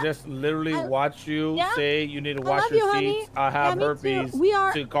 Stacy, Yeah. I just literally I- watched you Yeah. say you need to I wash love your you, honey. seats. I have me too. herpes. We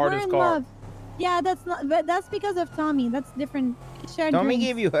are. To We're Carter's in car. love. Yeah, that's not. But that's because of Tommy. That's different. We shared Tommy drinks.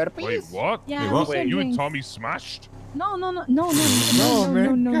 gave you herpes? Wait, what? Yeah, Wait, what? we shared You and drinks. Tommy smashed? No, man. God damn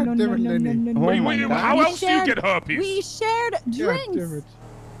it, Wait, no. how We else do you shared- get herpes? We shared God drinks. damn it.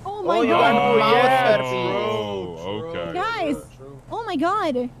 Oh my you god. got yeah, Oh, okay. Guys. Oh my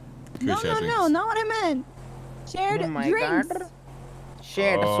god. No, shared drinks. not what I meant. Shared Oh my drinks. god.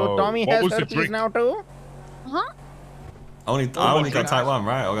 Shit, Oh, so Tommy what has was the herpes drink? now too? Huh? I only got type 1,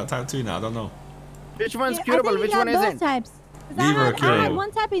 right? I got type 2 now. I don't know. Which one's Yeah, curable? I think Which you one got both isn't? types. 'Cause Neither are I had curable.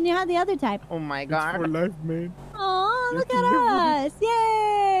 one type and you had the other type. Oh my For god. life, man. Oh, look you at live us.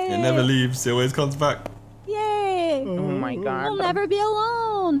 Yay. It never leaves. It always comes back. Yay. Oh my We'll god. never be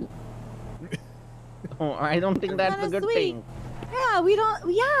alone. Oh, I don't think that's a Kinda good sweet. thing. Yeah, we don't.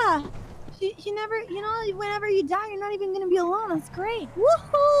 Yeah. She never, whenever you die, you're not even going to be alone. That's great.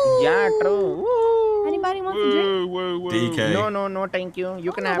 Woohoo. Yeah, true. Woo. Anybody wants a drink? Whoa. DK. No, thank you.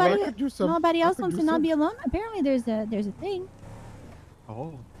 You can have Nobody, it. nobody else could wants do to not some. be alone. Apparently, there's a thing.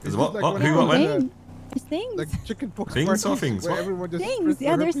 Oh. Is This what? like What? one Who of got those, when? Thing. There's things. Like chicken pox Things or parties things? where What? everyone just Things. spreads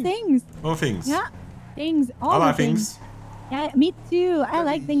Yeah, the there's herpes. things. What things? Yeah, things. All I the like things. Yeah, me too. I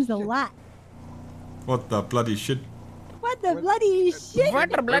like things a lot. What the bloody shit? What the bloody shit? What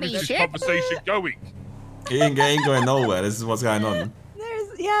the Where bloody is this shit? conversation going? It ain't going nowhere. This is what's going on.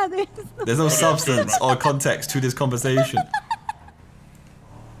 There's There's no substance or context to this conversation.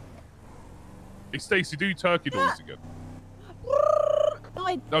 Hey, Stacey, do turkey noise again. No,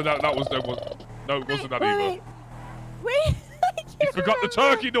 wait, No, it wasn't that either. wait. I You can't forgot the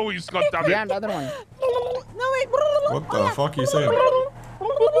remember. turkey noise, goddammit. Yeah, the other one. No, wait. What the fuck are you saying?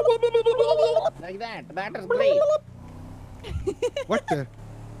 Like that. That is great. What the?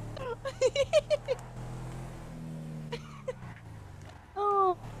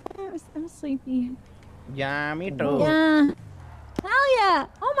 Oh, I'm sleepy. Yeah, me too. Yeah. Hell yeah.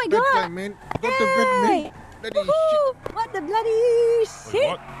 Oh my god. Bedtime, man. Go to bed, man. Bloody shit. Woohoo! What the bloody shit?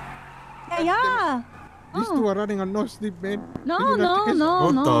 What? Yeah. These two are running on no sleep, man. No, Can you not take a-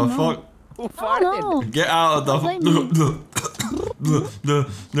 What the no. fuck? Who Oh, farted? no. Get out of the. Blame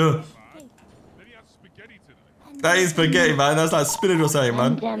No. That is spaghetti, man. That's like spinach or something,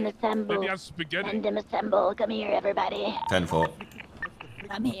 man. Lenny has spaghetti. assemble. Come here, everybody. 10-4.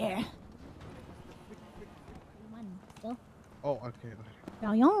 Come here. Oh, okay.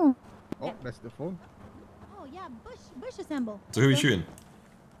 Oh, Oh, that's the phone. yeah, bush assemble. So who are we shooting?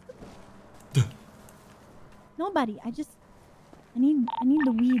 Nobody. I need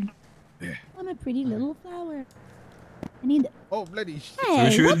the weed. I'm a pretty little flower. I need. Oh, bloody shit. So who Hey,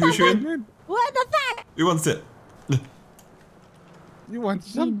 shooting? what Who the shooting? Man, What the fuck? Who wants it? you want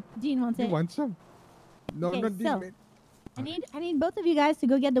some? Dean wants You it. want some? No, Okay, not so- Dean, man. I need both of you guys to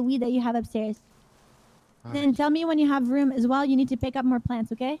go get the weed that you have upstairs. Then tell me when you have room as well. You need to pick up more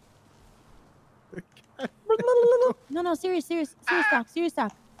plants, okay? No, serious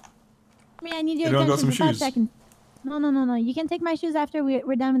talk. I mean, I need your You don't got attention some for 5 shoes? seconds. No. You can take my shoes after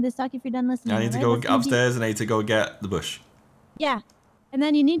we're done with this talk if you're done listening. I need to alright? go That's gonna be- upstairs and I need to go get the bush. Yeah. And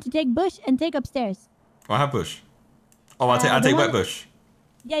then you need to take bush and take upstairs. Oh, I have bush. Oh, I the take one- wet bush.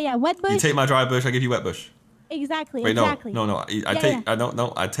 Yeah, wet bush. You take my dry bush, I give you wet bush. Exactly, Wait, exactly. no. I Yeah, take. yeah. I don't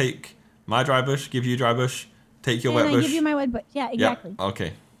know. I take my dry bush, give you dry bush, take your And wet I bush. give you my wet bush. Yeah, exactly. Yeah.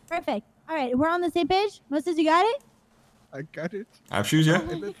 Okay. Perfect. All right, we're on the same page. Moses, you got it? I got it. I have shoes, yeah.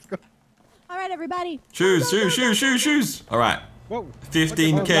 Let's go. All right, everybody. Shoes. All right. Whoa.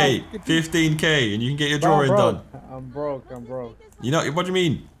 15k, 15k, and you can get your Bro, drawing done. I'm broke. You know what do you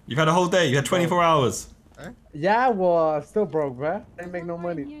mean? You've had a whole day. You had 24 hours. Yeah, well, I'm still broke, bruh. I didn't make no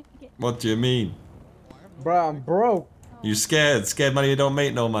money. What do you mean? Bro, I'm broke. You scared? Scared money don't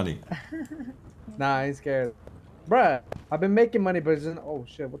make no money. Nah, I ain't scared. Bruh, I've been making money, but it's just, oh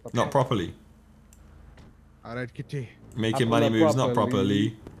shit, what the Not fuck? properly. All right, Kitty. Making I money pull up moves not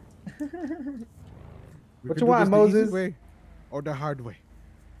properly. We What can you do want, this the Moses? easy way or the hard way.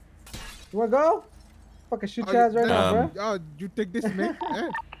 You wanna go? Fucking shoot your ass right now, bruh. Oh, you take this, man. Yeah.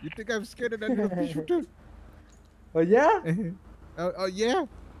 You think I'm scared of that little fish too? Oh yeah? Oh yeah.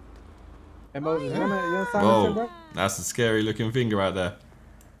 Hey Moses, you wanna silence him, Whoa, bro? that's a scary looking finger right there.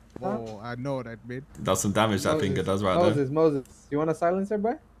 Oh, I know that, man. Does some damage that finger does right there. Moses, you wanna silence her,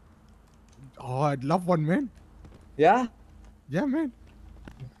 bro? Oh, I'd love one, man. Yeah? Yeah, man.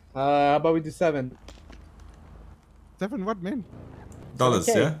 How about we do 7? 7 what, man? Dollars,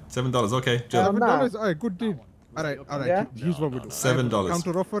 Okay. yeah? $7, okay. $7. All right, good deal. All right. Yeah? Here's what we do. $7.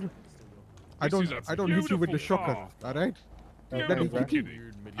 Counter offer. I This is don't a hit you with the beautiful shocker. car. All right. Okay, Bloody bro. Kitty.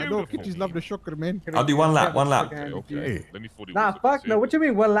 I know kitties love the shocker, man. I'll do one lap. One lap. Okay. Nah, fuck no. What you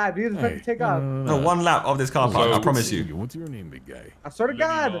mean one lap? You just fucking take off. No, one lap of this car park. I promise you. What's your name, big guy? I swear to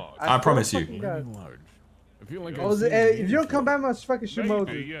God. I promise you. If you don't come back, I'm gonna fucking shoot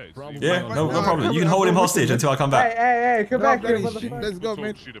Moses. Yeah, no problem. You can hold him hostage until I come back. Hey, come back here, motherfucker. Let's go,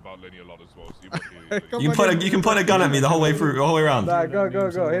 man. Shit about Lenny a lot as well. You can point a gun at me the whole way through, the whole way around. Nah, go.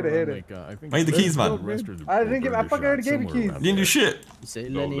 Hit it. I need the keys, man. I fucking already gave you keys. You didn't do shit.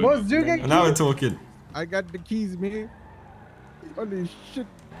 Moses, you get keys? Now we're talking. I got the keys, man. Holy shit.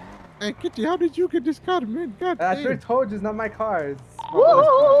 Hey, Kitty, how did you get this car, man? God damn. I sure told you it's not my car. It's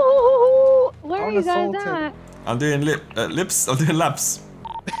Where are you guys at? I'm doing lips. I'm doing laps.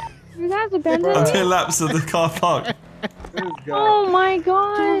 You guys abandoned I'm me? doing laps of the car park. Oh my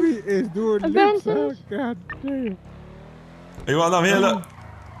god. Tommy is doing lips. Oh, God damn. You want I'm here, look.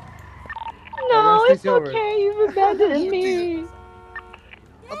 No, it's okay. You've abandoned me.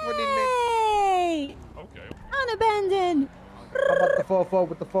 Yay! Okay. Unabandoned. How about the 4-4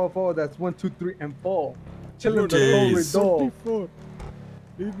 with the 4-4? That's 1, 2, 3, and 4. Chilling the Jeez. corridor.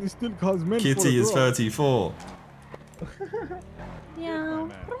 He still calls men Kitty is 34. Yeah.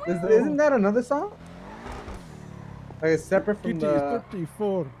 Isn't that another song? Like it's separate from Kitty is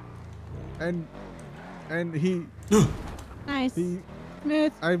 34. And he... Nice.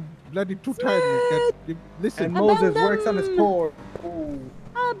 Smith. I'm bloody too tired. Listen. And Moses works on his core.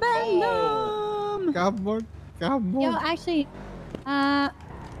 Abandon. Come on. Yo, actually, I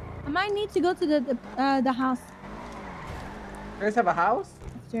might need to go to the house. You guys have a house?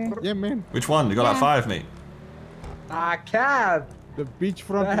 Sure. Yeah, man. Which one? You got like 5, mate. Cab. The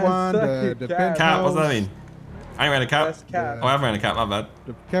beachfront one, the penthouse. Cap, what does that mean? I ain't wearing a cap. That's cap. Oh, I have wearing a cap, my bad.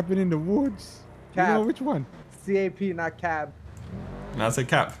 The cabin in the woods. Cap. You know which one? CAP, not cab. No, I said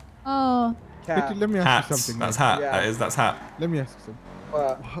cap. Oh. Cap. Kitty, let me ask Hats. you something. That's man. hat. Yeah. That's hat. Let me ask you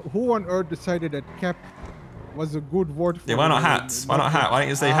something. Who on earth decided that cap was a good word for Yeah, why not hats? Why not hat? Why don't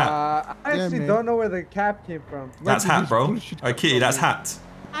you say hat? I actually don't know where the cap came from. That's hat, bro. Oh, Kitty, that's hat.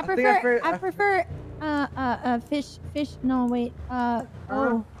 I prefer fish. No, wait.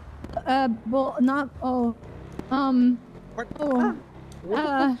 Well, not. I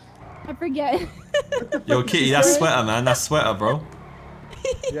forget. Yo, Kitty, that's sweater, man. That's sweater, bro.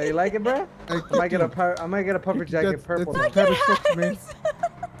 Yeah, you like it, bro? I might get a puffer jacket purple. That's a pair of socks, man.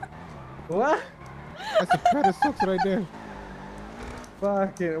 What? That's a pair of socks right there.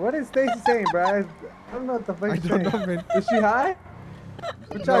 Fucking, what is Stacy saying, bro? I don't know what the fuck I she's don't saying. know, man. Is she high?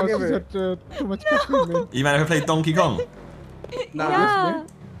 What y'all No, give she's her? got too much caffeine, man. You man ever played Donkey Kong? Nah. Yeah.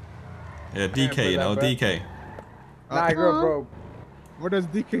 Yeah, DK, you know, DK. Nah, I grew up broke. What does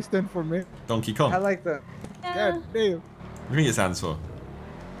DK stand for, man? Donkey Kong. I like that. God damn. What do you think it stands for?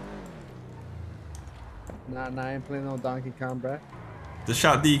 Nah, I ain't playing no Donkey Kong, bro. Just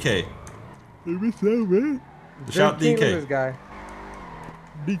shout DK. Let me say, man. Just shout King with this DK. guy.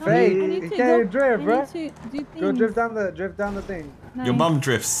 DK. Fake. I You need to can't even go- drift, I bro. need to do Go things. drift down the thing. Your mum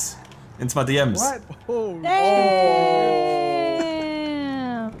drifts into my DMs. What? Oh, Damn!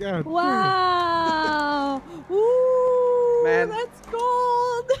 God. Wow! Ooh, Man. that's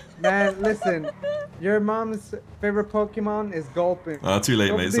gold! Man, listen. Your mom's favorite Pokemon is Gulpin. Oh, too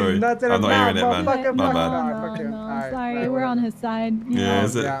late, mate. These Sorry. nuts in I'm her not hearing it, mouth, man. motherfucker. My Fuck bad. off, No, fuck him. no, Alright, sorry, whatever. we're on his side. you Yeah, know.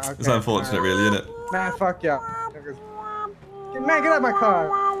 is it? Yeah, It's okay, unfortunate, alright. really, isn't it? Man, fuck y'all. Man, get out of my car.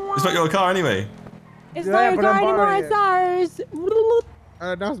 It's not your car anyway. It's Yeah, not your but car I'm anymore, borrowing it's ours!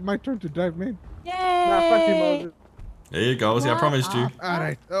 That was my turn to drive, man. Yay! Nah, fuck you, Moses. There you go. See, I promised you.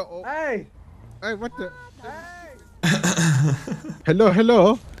 Alright. Hey! Hey, what the? Hello.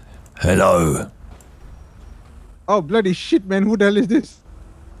 Hello. Oh, bloody shit, man. Who the hell is this?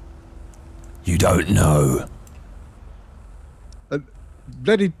 You don't know.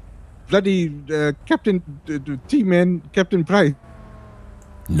 Bloody Captain T-Man, Captain Price.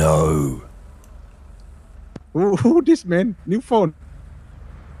 No. Who this, man? New phone.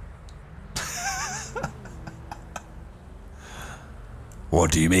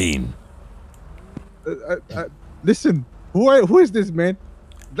 What do you mean? Listen, who is this, man?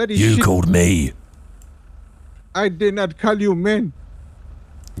 Bloody You shit. called me. I did not call you, man.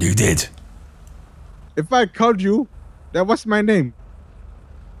 You did. If I called you, that was my name.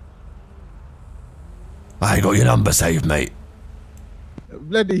 I ain't got your number saved, mate.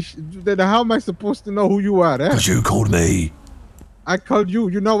 Bloody then how am I supposed to know who you are, eh? Because you called me. I called you.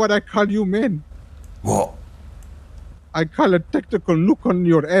 You know what I call you, man? What? I call a tactical look on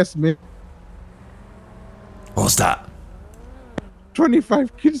your ass, man. What's that?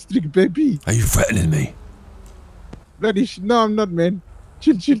 25 kill streak, baby. Are you threatening me? Bloody no, I'm not, man.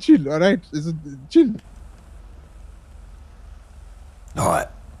 Chill, alright? Chill. Alright.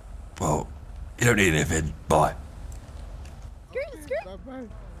 You don't need anything. Bye. Bye-bye.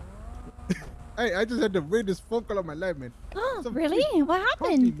 Hey, I just had the weirdest phone call of my life, man. Oh, really? What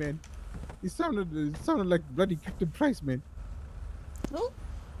happened? Me, man. He sounded like bloody Captain Price, man. Oh.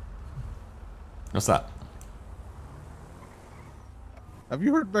 What's that? Have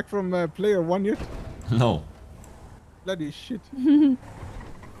you heard back from player 1 yet? No. Bloody shit. I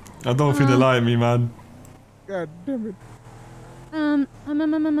don't feel they lie to me, man. God damn it.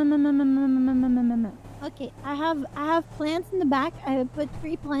 Okay, I have plants in the back. I put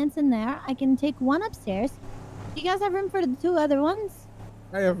 3 plants in there. I can take 1 upstairs. Do you guys have room for the 2 other ones?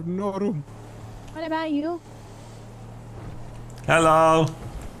 I have no room. What about you? Hello.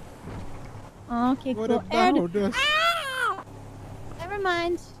 Okay, What cool. about us? Ah! Never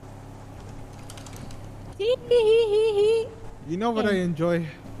mind. Hee. You know what I enjoy?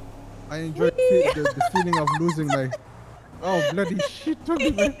 I enjoy the feeling of losing my... Oh, bloody shit.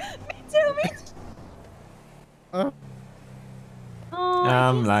 Me too. Oh,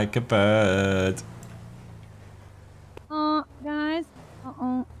 I'm like a bird. Guys.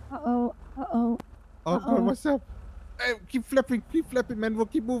 Oh, God, what's up? Hey, keep flapping, man. We'll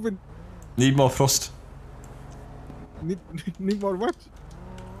keep moving. Need more frost. Need more what?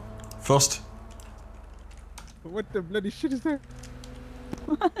 Frost. What the bloody shit is that?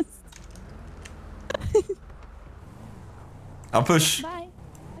 I'll push. Bye.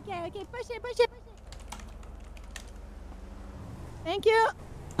 Okay, push it. Thank you.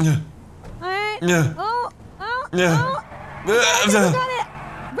 Yeah. Alright. Yeah. Oh. Yeah. Oh. Okay, got it.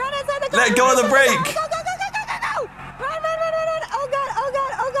 Run inside the car. Let go of the brake. Go. Run. Oh God.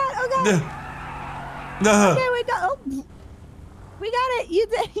 No. Okay, we got it. You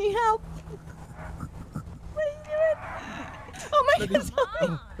help. What are you doing? Oh my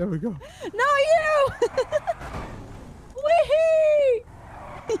God. There we go. No, you. Wee.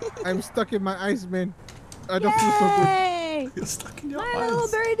 I'm stuck in my eyes, man. I don't feel so good. You're stuck in your My eyes. little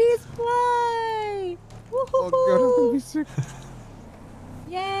birdies fly. Oh God, I'm gonna be sick.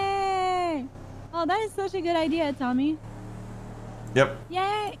 Yay! Oh, that is such a good idea, Tommy. Yep.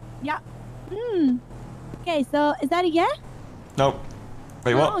 Yay! Yeah. Okay, so is that a yeah? Nope.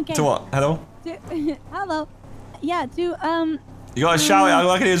 Wait, what? okay. To what? Hello? Hello. Yeah, to You gotta shout it.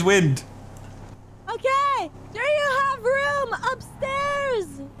 I can hear his wind. Okay. Do you have room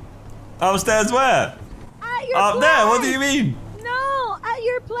upstairs? Upstairs where? At your Up place. there? What do you mean? No, at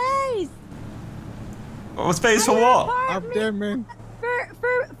your place. What space for what? Up there, man.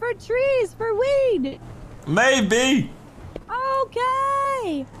 For trees, for weed. Maybe.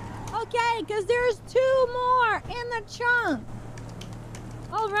 Okay, because there's 2 more in the trunk.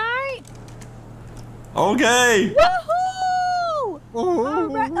 All right. Okay. Woohoo! All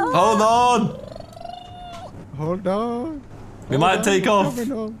right. Hold on. Hold on. We might take off.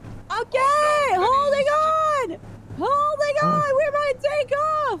 Okay, holding on. We're about to take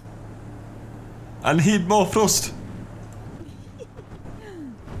off. I need more frost.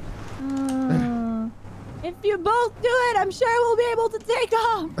 If you both do it, I'm sure we'll be able to take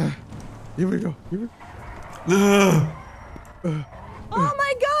off. Here we go. Oh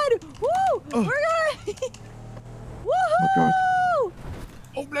my God! Woo! We're gonna. Woohoo! Oh God.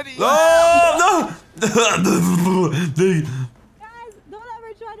 Oh bloody! Oh no! Guys, don't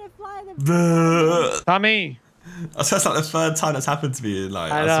ever try to fly the. Tommy. That's like the 3rd time that's happened to me in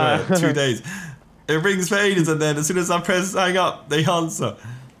like I know. swear 2 days. It rings for ages and then as soon as I press hang up, they answer.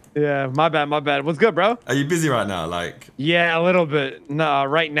 Yeah, my bad. What's good, bro? Are you busy right now? Like. Yeah, a little bit. Nah,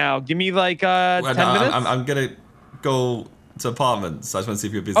 right now. Give me like 10 minutes. I'm gonna go to apartments. So I just want to see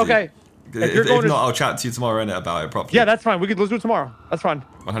if you're busy. Okay. If not, I'll chat to you tomorrow innit, about it properly. Yeah, that's fine. Let's do it tomorrow. That's fine.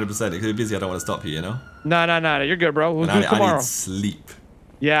 100%. If you're busy, I don't want to stop you. You know. Nah. You're good, bro. We'll do it I tomorrow. need sleep.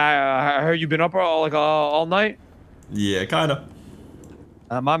 Yeah, I heard you've been up all night. Yeah, kinda.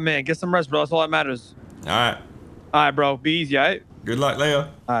 My man, get some rest, bro. That's all that matters. All right, bro. Be easy, all right? Good luck, Leo.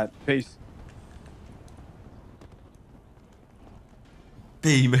 All right, peace.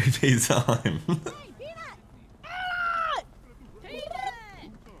 B movie time.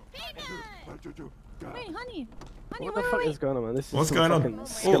 Wait, honey. What the fuck is going on, man? This is What's some going on?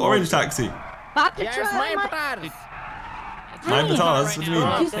 fucking Oh, orange taxi. Here's My guitars? What do you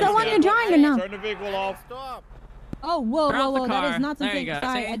mean? You still want your drawing or no? Turn the vehicle off. Stop. Oh, whoa. That is not something.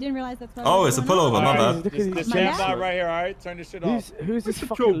 Sorry, I didn't realize that's what Oh, it's a pullover, my bad. This standby right here, all right? Turn this shit off. Who's this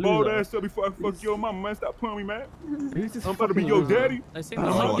fucking your bald loser? ass up before I fuck your mama, man. Stop playing me, man. Who's this I'm about to be your daddy. I I'm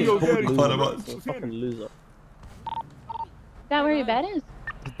about to be your daddy. fucking loser. Is that where your bed is?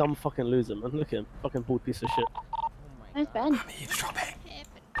 This dumb fucking loser, man. Look at him. Fucking bald piece of shit. Nice bed. I'm eavesdropping.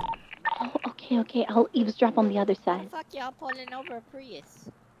 Oh, okay. I'll eavesdrop on the other side. Fuck y'all pulling over a Prius.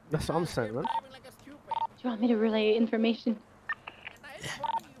 That's what I'm saying, man. Do you want me to relay information?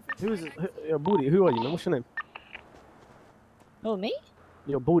 Who is it? Yo, Booty, who are you, man? What's your name? Oh, me?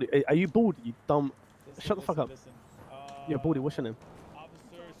 Yo, Booty. Are you Booty, you dumb... Shut the fuck up. Yo, Booty, what's your name?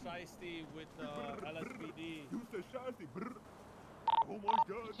 Officer Shystie with LSPD. Oh my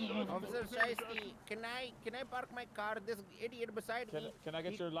God! Officer Shystie, can I park my car? This idiot beside me. Can I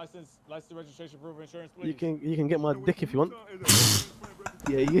get your license, registration, proof of insurance, please? You can get my dick if you want.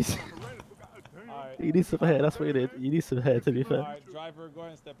 Yeah, you need some hair. That's what you need. You need some hair, to be fair. Alright, driver, go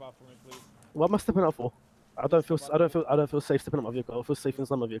ahead and step out for me, please. What am I stepping out for? I don't feel safe stepping out my vehicle. I feel safe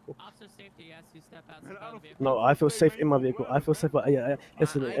inside my vehicle. Officer safety, yes, you step outside the vehicle. No, I feel safe in my vehicle. I feel safe. Yeah.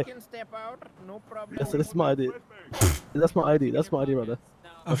 Listen, I can step out, no problem. listen, this is my ID. That's my ID. That's my ID, brother.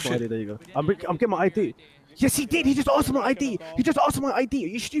 That's my ID. There you go. I'm getting my ID. Yes, he did. He just asked for my ID. He just asked for my ID. Are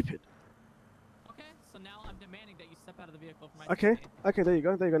you stupid? Okay, so now I'm demanding that you step out of the vehicle for my Okay. safety. Okay, there you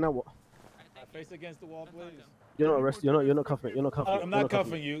go. There you go. Now what? Face against the wall, please. You're not arrested. You're not cuffing me. You're not cuffing me. I'm not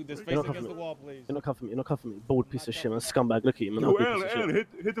cuffing you. Just face against the wall, please. You're not cuffing me. You're not cuffing me. Bald piece of shit, man. Scumbag. Look at you, man. Yo, Ugly piece of Alan, shit.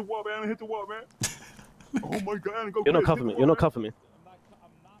 hit the wall, man. Hit the wall, man. Oh my God, Alan, go You're not crazy. cuffing me. You're not cuffing me.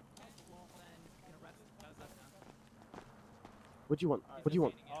 What do you want? What do you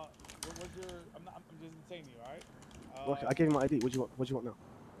want? What's your? I'm just detaining you, all right? Okay, I gave you my ID. What do you want? What do you want now?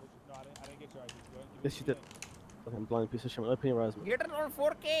 No, I didn't get your ID. Yes, you did. Fucking blind piece of shit, man. Open your eyes, man. Get it on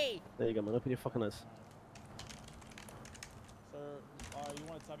 4K. There you go, man. Open your fucking eyes. Sir, you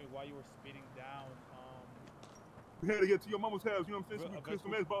want to tell me why you were speeding down? We had to get to your mama's house, you know what I'm saying? So we could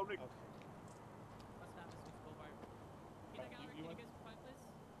some ass ball, nigga.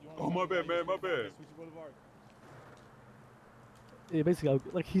 Oh, my bad, man. My bad. Yeah, basically,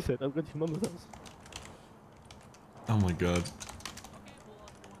 like he said, I'm going to your mama's house. Oh my God.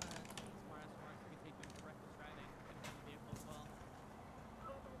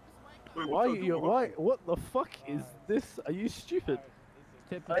 Why you? Why? What the fuck is this? Are you stupid?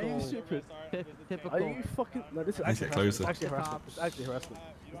 Typical. Are you stupid? Typical. Are you fucking? No, this is Let's actually get closer. harassment. It's actually harassment.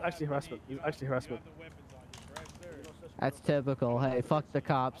 It's actually harassment. It's actually harassment. That's typical. Hey, fuck the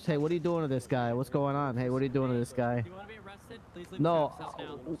cops. Hey, what are you doing to this guy? What's going on? Hey, what are you doing to this guy? No,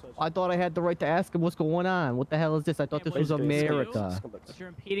 I thought I had the right to ask him what's going on. What the hell is this? I thought this was America. But you're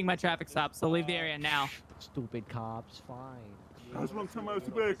impeding my traffic stop, so leave the area now. Stupid cops, fine. That's what I'm talking about. It's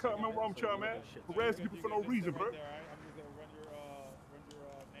too bad. Cut me wrong, child, man. Harassing people for no reason, bro. I'm just gonna run your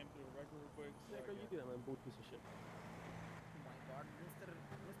name through the record real quick. Yeah, go you do that, man. Bald piece of shit. Oh my God, Mr.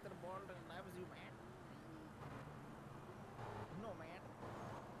 Bald loves you, man. No, man.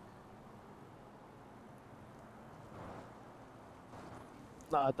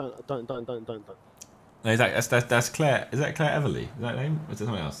 No, don't. No, that's Claire. Is that Claire Everly? Is that her name? Or is it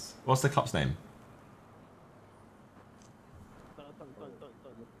something else? What's the cop's name?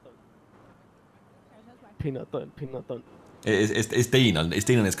 Peanut, don't. It's Dean on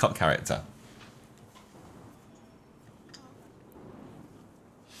his cop character.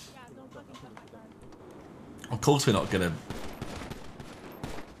 Of course we're not gonna.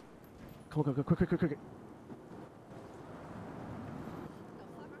 Come on, quick. I'm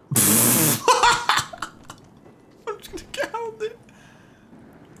just gonna get out there.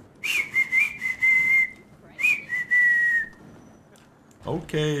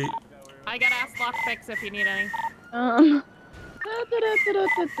 Okay. I got ass lock fix if you need any.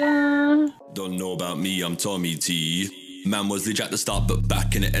 Don't know about me, I'm Tommy T. Man was the at the start, but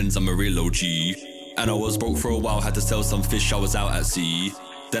back in the ends, I'm a real OG. And I was broke for a while, had to sell some fish, I was out at sea.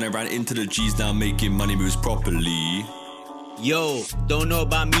 Then I ran into the G's, now making money moves properly. Yo, don't know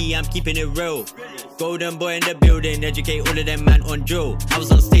about me, I'm keeping it real. Golden boy in the building, educate all of them man on drill. I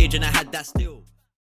was on stage and I had that still.